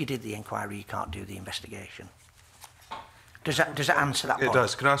was if you did the inquiry, you can't do the investigation. Does that answer that point? It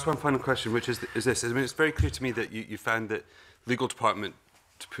does. Can I ask one final question, which is this? I mean, it's very clear to me that you found that legal department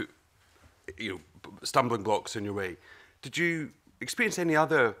to put, stumbling blocks in your way. Did you experience any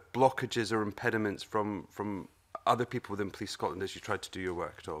other blockages or impediments from other people within Police Scotland as you tried to do your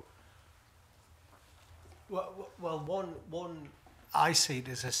work at all? Well, one I see it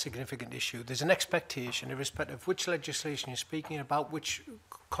as a significant issue. There's an expectation, irrespective of which legislation you're speaking about, which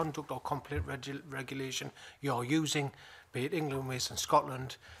conduct or complaint regulation you're using, be it England, Wales and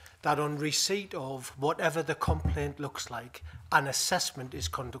Scotland, that on receipt of whatever the complaint looks like, an assessment is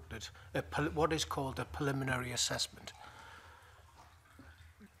conducted, what is called a preliminary assessment.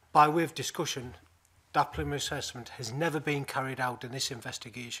 By way of discussion, that preliminary assessment has never been carried out in this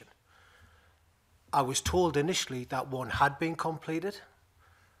investigation. I was told initially that one had been completed.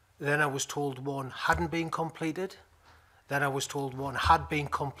 Then I was told one hadn't been completed. Then I was told one had been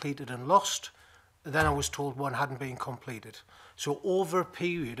completed and lost. Then I was told one hadn't been completed. So over a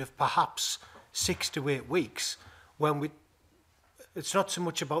period of perhaps 6 to 8 weeks, it's not so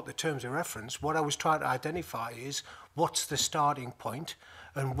much about the terms of reference. What I was trying to identify is what's the starting point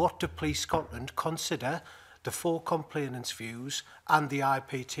and what do Police Scotland consider the 4 complainants' views and the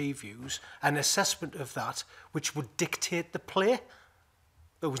IPT views, an assessment of that which would dictate the play.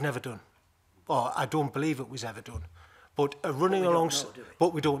 It was never done. Or I don't believe it was ever done. But running alongside,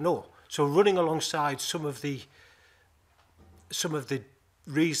 but we don't know. So running alongside some of the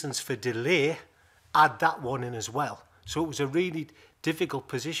reasons for delay, add that one in as well. So it was a really difficult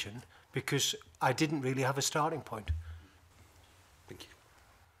position because I didn't really have a starting point. Thank you.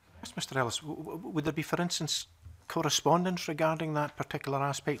 Yes, Mr. Ellis, would there be, for instance, correspondence regarding that particular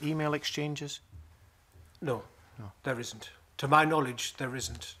aspect, email exchanges? No, there isn't. To my knowledge, there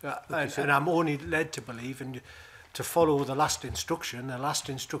isn't. And I'm only led to believe and to follow the last instruction. The last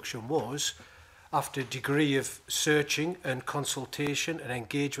instruction was, after a degree of searching and consultation and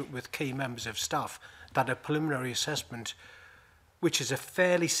engagement with key members of staff, that a preliminary assessment, which is a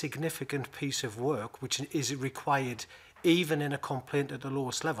fairly significant piece of work, which is required even in a complaint at the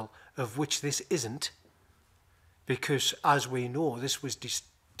lowest level, of which this isn't, because, as we know, this was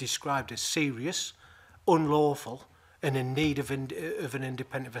described as serious, unlawful, and in need of an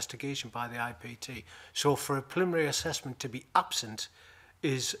independent investigation by the IPT. So for a preliminary assessment to be absent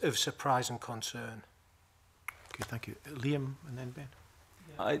is of surprise and concern. Okay, thank you. Liam and then Ben.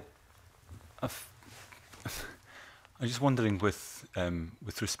 I'm just wondering,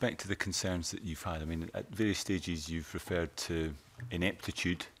 with respect to the concerns that you've had, I mean, at various stages you've referred to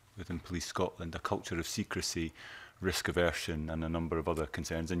ineptitude within Police Scotland, a culture of secrecy, risk aversion and a number of other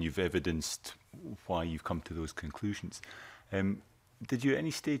concerns, and you've evidenced why you've come to those conclusions. Did you at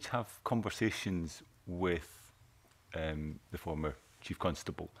any stage have conversations with the former Chief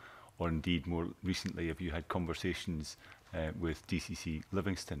Constable, or indeed more recently have you had conversations with DCC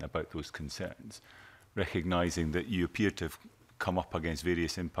Livingston about those concerns, recognising that you appear to have come up against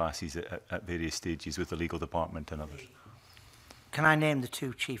various impasses at various stages with the legal department and others? Can I name the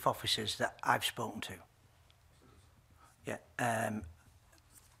 2 chief officers that I've spoken to? Yeah.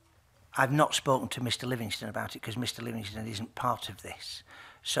 I've not spoken to Mr Livingston about it because Mr Livingston isn't part of this.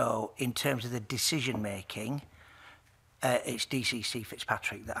 So in terms of the decision making, it's DCC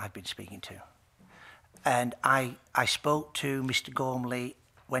Fitzpatrick that I've been speaking to. And I spoke to Mr Gormley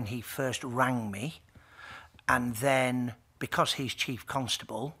when he first rang me, and then because he's Chief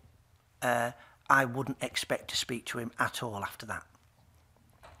Constable, I wouldn't expect to speak to him at all after that.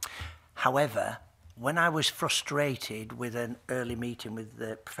 However, when I was frustrated with an early meeting with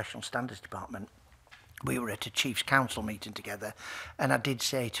the Professional Standards Department, we were at a Chiefs Council meeting together, and I did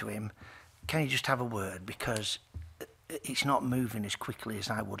say to him, can you just have a word, because it's not moving as quickly as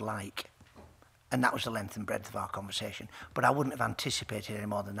I would like. And that was the length and breadth of our conversation. But I wouldn't have anticipated any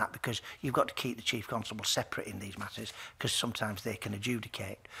more than that, because you've got to keep the Chief Constable separate in these matters, because sometimes they can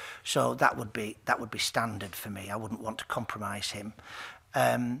adjudicate. So that would be standard for me. I wouldn't want to compromise him.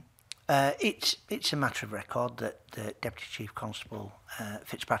 It's a matter of record that the Deputy Chief Constable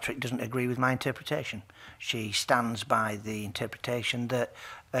Fitzpatrick doesn't agree with my interpretation. She stands by the interpretation that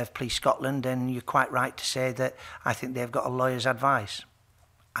of Police Scotland, and you're quite right to say that I think they've got a lawyer's advice.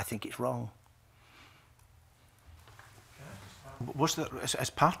 I think it's wrong. Was there, as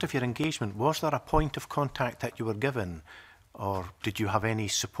part of your engagement, was there a point of contact that you were given, or did you have any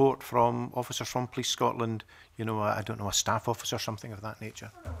support from officers from Police Scotland? You know, I don't know, a staff officer, something of that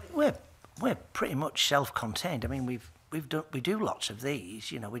nature. We're pretty much self-contained. I mean, we do lots of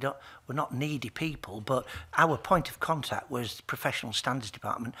these. You know, we're not needy people, but our point of contact was Professional Standards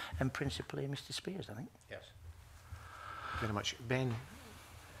Department and principally Mr. Spears, I think. Yes. Very much, Ben.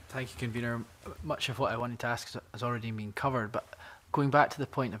 Thank you, Convener. Much of what I wanted to ask has already been covered, but going back to the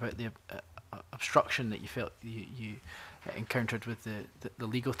point about the obstruction that you felt you encountered with the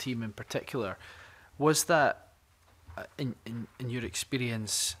legal team in particular, was that, in your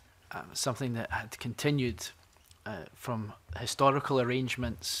experience, something that had continued from historical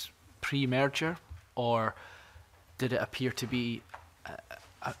arrangements pre-merger, or did it appear to be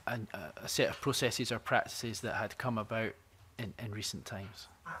a set of processes or practices that had come about in recent times?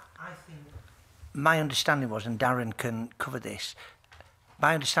 I think my understanding was, and Darren can cover this,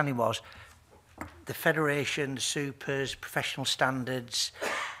 my understanding was the Federation, the supers, professional standards,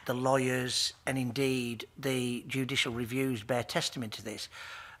 the lawyers, and indeed the judicial reviews bear testament to this,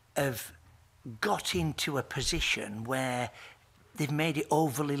 have got into a position where they've made it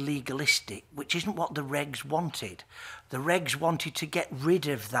overly legalistic, which isn't what the regs wanted. The regs wanted to get rid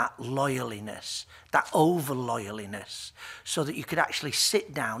of that loyaliness, that over-loyaliness, so that you could actually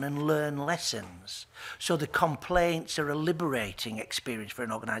sit down and learn lessons. So the complaints are a liberating experience for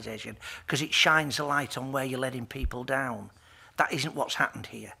an organisation because it shines a light on where you're letting people down. That isn't what's happened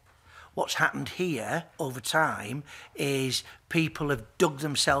here. What's happened here over time is people have dug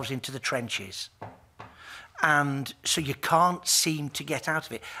themselves into the trenches. And so you can't seem to get out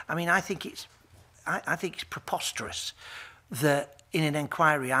of it. I mean, I think it's preposterous that in an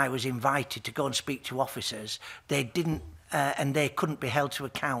inquiry I was invited to go and speak to officers. They didn't, and they couldn't be held to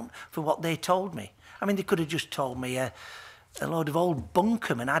account for what they told me. I mean, they could have just told me a load of old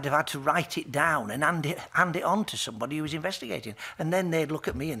bunkum, and I'd have had to write it down and hand it on to somebody who was investigating. And then they'd look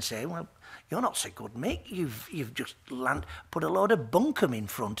at me and say, well, you're not so good, Mick. You've just put a load of bunkum in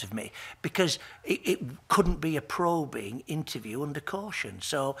front of me, because it couldn't be a probing interview under caution.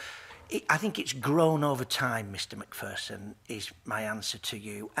 So I think it's grown over time, Mr. McPherson, is my answer to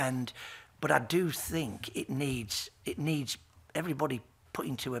you. But I do think it needs everybody put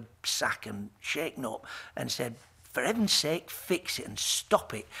into a sack and shaken up and said, for heaven's sake, fix it and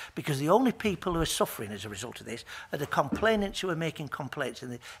stop it, because the only people who are suffering as a result of this are the complainants who are making complaints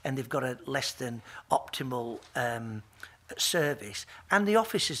and they've got a less than optimal service, and the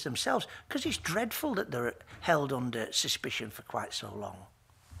officers themselves, because it's dreadful that they're held under suspicion for quite so long.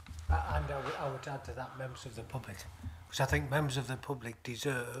 And I would add to that, members of the public, because I think members of the public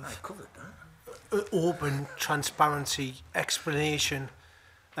deserve open, transparency, explanation,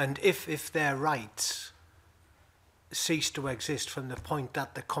 and if their rights cease to exist from the point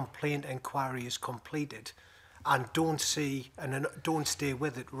that the complaint inquiry is completed, and don't stay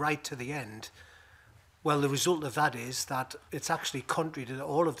with it right to the end, well, the result of that is that it's actually contrary to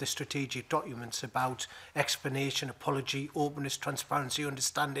all of the strategic documents about explanation, apology, openness, transparency,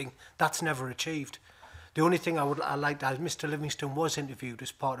 understanding. That's never achieved. The only thing I like to add, Mr. Livingston was interviewed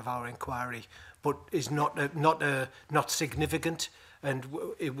as part of our inquiry, but is not significant, and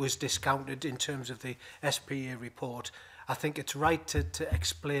it was discounted in terms of the SPA report. I think it's right to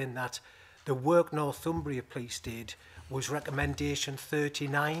explain that the work Northumbria Police did was recommendation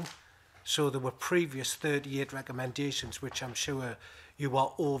 39. So there were previous 38 recommendations, which I'm sure you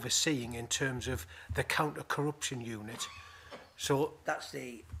are overseeing in terms of the counter-corruption unit. So that's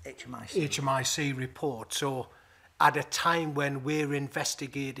the HMIC. HMIC report. So at a time when we're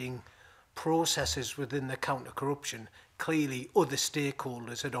investigating processes within the counter-corruption, clearly other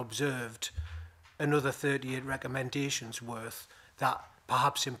stakeholders had observed another 38 recommendations worth that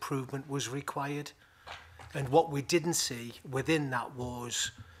perhaps improvement was required. And what we didn't see within that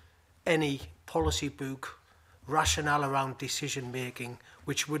was any policy book, rationale around decision making,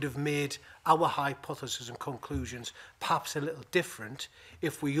 which would have made our hypotheses and conclusions perhaps a little different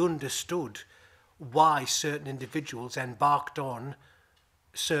if we understood why certain individuals embarked on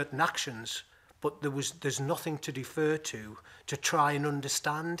certain actions, but there's nothing to defer to try and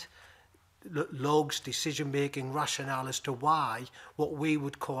understand logs, decision-making, rationale as to why what we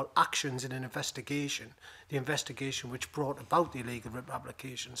would call actions in an investigation, the investigation which brought about the illegal writ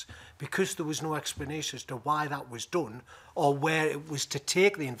applications, because there was no explanation as to why that was done or where it was to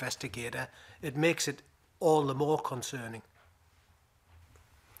take the investigator, it makes it all the more concerning.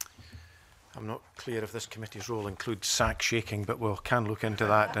 I'm not clear if this committee's role includes sack shaking, but we can look into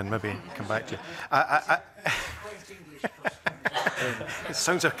that and maybe come back to you. It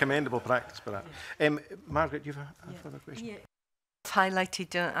sounds a commendable practice, but Margaret, you have a further question? Yeah.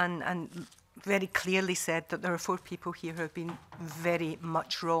 Highlighted and very clearly said that there are 4 people here who have been very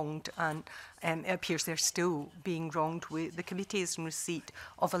much wronged, and it appears they're still being wronged. The committee is in receipt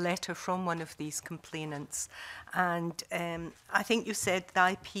of a letter from one of these complainants, and I think you said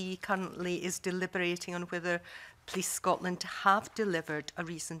the IP currently is deliberating on whether Police Scotland have delivered a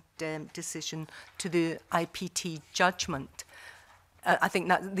recent decision to the IPT judgment. I think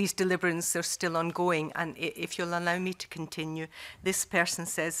that these deliberations are still ongoing, and if you'll allow me to continue, this person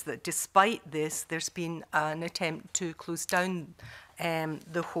says that despite this, there's been an attempt to close down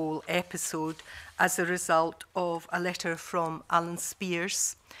the whole episode as a result of a letter from Alan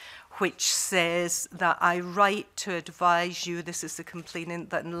Spears, which says that I write to advise you, this is the complainant,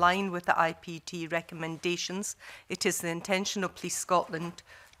 that in line with the IPT recommendations, it is the intention of Police Scotland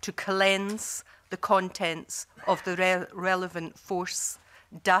to cleanse the contents of the relevant force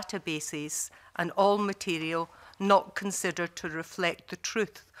databases and all material not considered to reflect the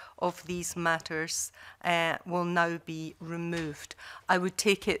truth of these matters will now be removed. I would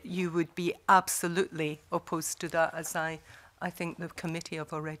take it you would be absolutely opposed to that, as I think the committee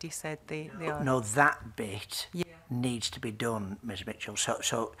have already said they are. No, that bit needs to be done, Ms Mitchell.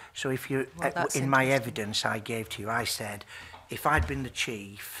 So if you, in my evidence I gave to you, I said, if I'd been the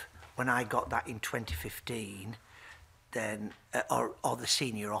chief when I got that in 2015, then, or the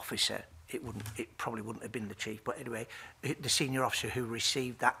senior officer, it probably wouldn't have been the chief, but anyway, the senior officer who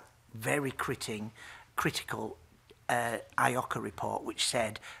received that very critical IOCA report, which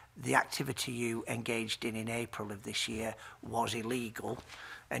said the activity you engaged in April of this year was illegal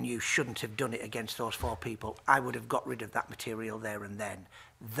and you shouldn't have done it against those 4 people, I would have got rid of that material there and then.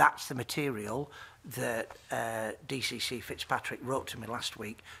 That's the material that DCC Fitzpatrick wrote to me last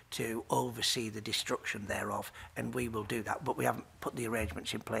week to oversee the destruction thereof, and we will do that, but we haven't put the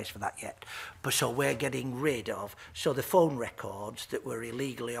arrangements in place for that yet. But so we're getting rid of, so the phone records that were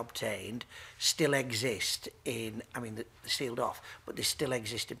illegally obtained still exist in, I mean, they're sealed off, but they still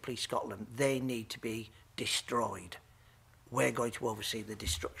exist in Police Scotland. They need to be destroyed. We're going to oversee the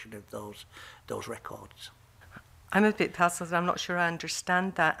destruction of those records. I'm a bit puzzled. I'm not sure I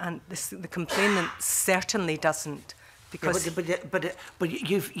understand that, and the complainant certainly doesn't, because but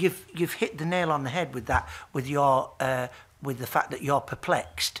you've hit the nail on the head with that, with the fact that you're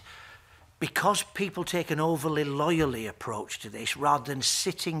perplexed, because people take an overly lawyerly approach to this rather than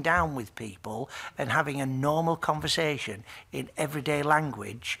sitting down with people and having a normal conversation in everyday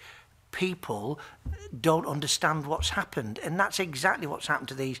language. People don't understand what's happened, and that's exactly what's happened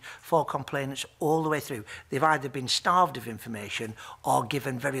to these 4 complainants all the way through. They've either been starved of information or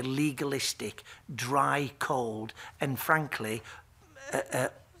given very legalistic, dry, cold, and frankly,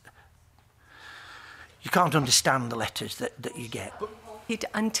 you can't understand the letters that you get.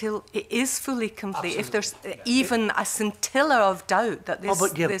 Until it is fully complete. Absolutely. If there's even a scintilla of doubt that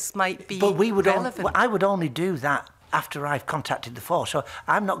this might be relevant. I would only do that after I've contacted the 4. So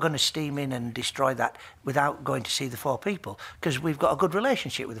I'm not going to steam in and destroy that without going to see the 4 people, because we've got a good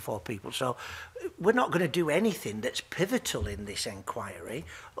relationship with the 4 people. So we're not going to do anything that's pivotal in this inquiry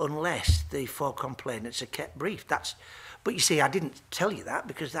unless the 4 complainants are kept briefed. But you see, I didn't tell you that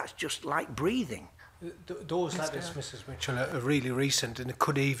because that's just like breathing. Those letters, Mrs Mitchell, are really recent, and it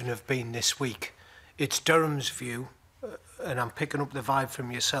could even have been this week. It's Durham's view, and I'm picking up the vibe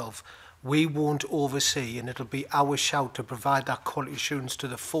from yourself, we won't oversee, and it'll be our shout to provide that quality assurance to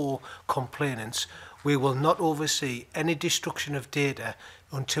the 4 complainants. We will not oversee any destruction of data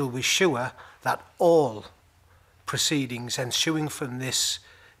until we're sure that all proceedings ensuing from this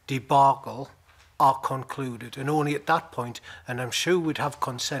debacle are concluded, and only at that point, and I'm sure we'd have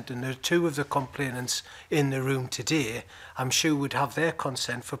consent, and there are 2 of the complainants in the room today, I'm sure we'd have their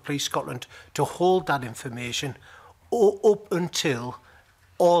consent for Police Scotland to hold that information up until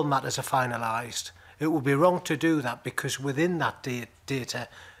all matters are finalised. It would be wrong to do that, because within that data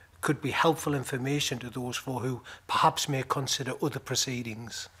could be helpful information to those 4 who perhaps may consider other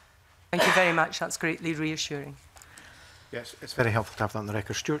proceedings. Thank you very much. That's greatly reassuring. Yes, it's very helpful to have that on the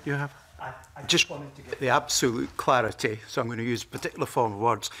record. Stuart, you have? I just wanted to get the absolute clarity, so I'm going to use a particular form of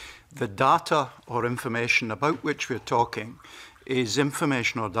words. The data or information about which we're talking is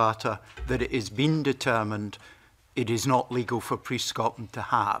information or data that it has been determined it is not legal for Police Scotland to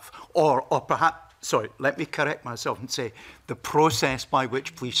have. Or perhaps, sorry, let me correct myself and say the process by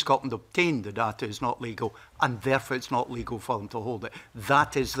which Police Scotland obtained the data is not legal, and therefore it's not legal for them to hold it.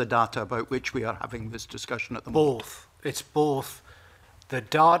 That is the data about which we are having this discussion at the moment. Both. It's both the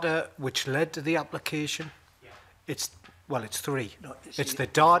data which led to the application. Yeah. It's 3. No, it's the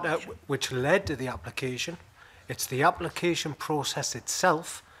data which led to the application. It's the application process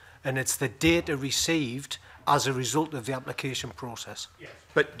itself, and it's the data received as a result of the application process. Yes.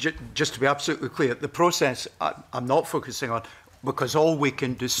 But just to be absolutely clear, the process I'm not focusing on, because all we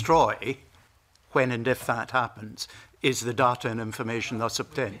can destroy when and if that happens is the data and information that's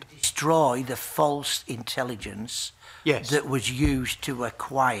obtained. Destroy the false intelligence that was used to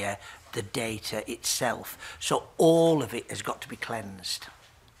acquire the data itself. So all of it has got to be cleansed.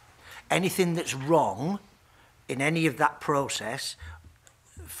 Anything that's wrong in any of that process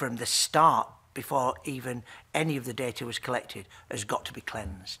from the start, before even any of the data was collected, has got to be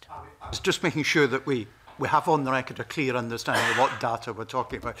cleansed. I was just making sure that we have on the record a clear understanding of what data we're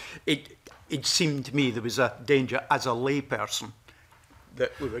talking about. It seemed to me there was a danger as a layperson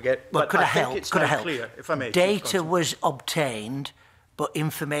that we were getting. Well, could I help? Could I help? Clear, if I may. Data was obtained, but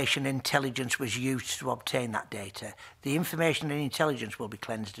information intelligence was used to obtain that data. The information and intelligence will be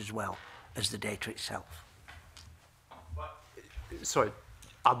cleansed as well as the data itself. Sorry,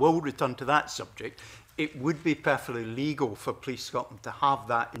 I will return to that subject. It would be perfectly legal for Police Scotland to have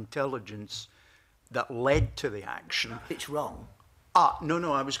that intelligence that led to the action. It's wrong.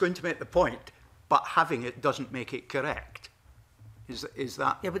 No, I was going to make the point, but having it doesn't make it correct. Is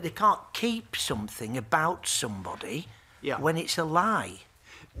that... Yeah, but they can't keep something about somebody when it's a lie.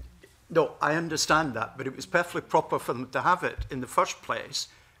 No, I understand that, but it was perfectly proper for them to have it in the first place,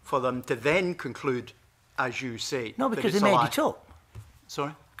 for them to then conclude, as you say... No, because they made it up.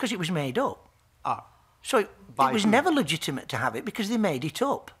 Sorry? Because it was made up. So it By was who? never legitimate to have it because they made it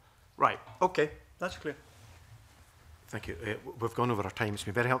up. Right, okay, that's clear. Thank you. We've gone over our time. It's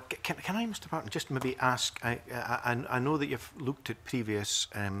been very helpful. Can I, Mr. Barton, just maybe ask, I know that you've looked at previous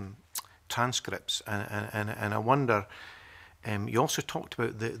transcripts, and I wonder, you also talked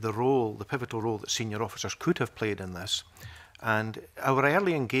about the role, the pivotal role that senior officers could have played in this. And our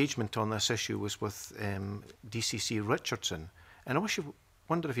early engagement on this issue was with DCC Richardson. And I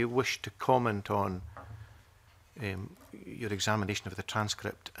wonder if you wish to comment on your examination of the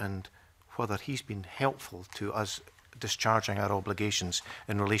transcript and whether he's been helpful to us discharging our obligations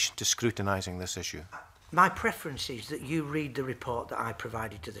in relation to scrutinising this issue. My preference is that you read the report that I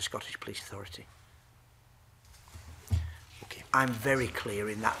provided to the Scottish Police Authority. Okay. I'm very clear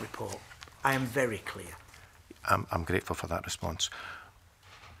in that report. I am very clear. I'm grateful for that response.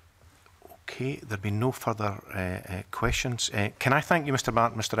 Okay, there'll be no further questions. Can I thank you, Mr.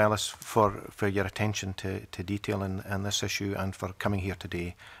 Barton, Mr. Ellis, for your attention to detail in this issue and for coming here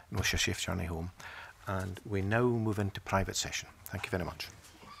today, and wish you a safe journey home. And we now move into private session. Thank you very much.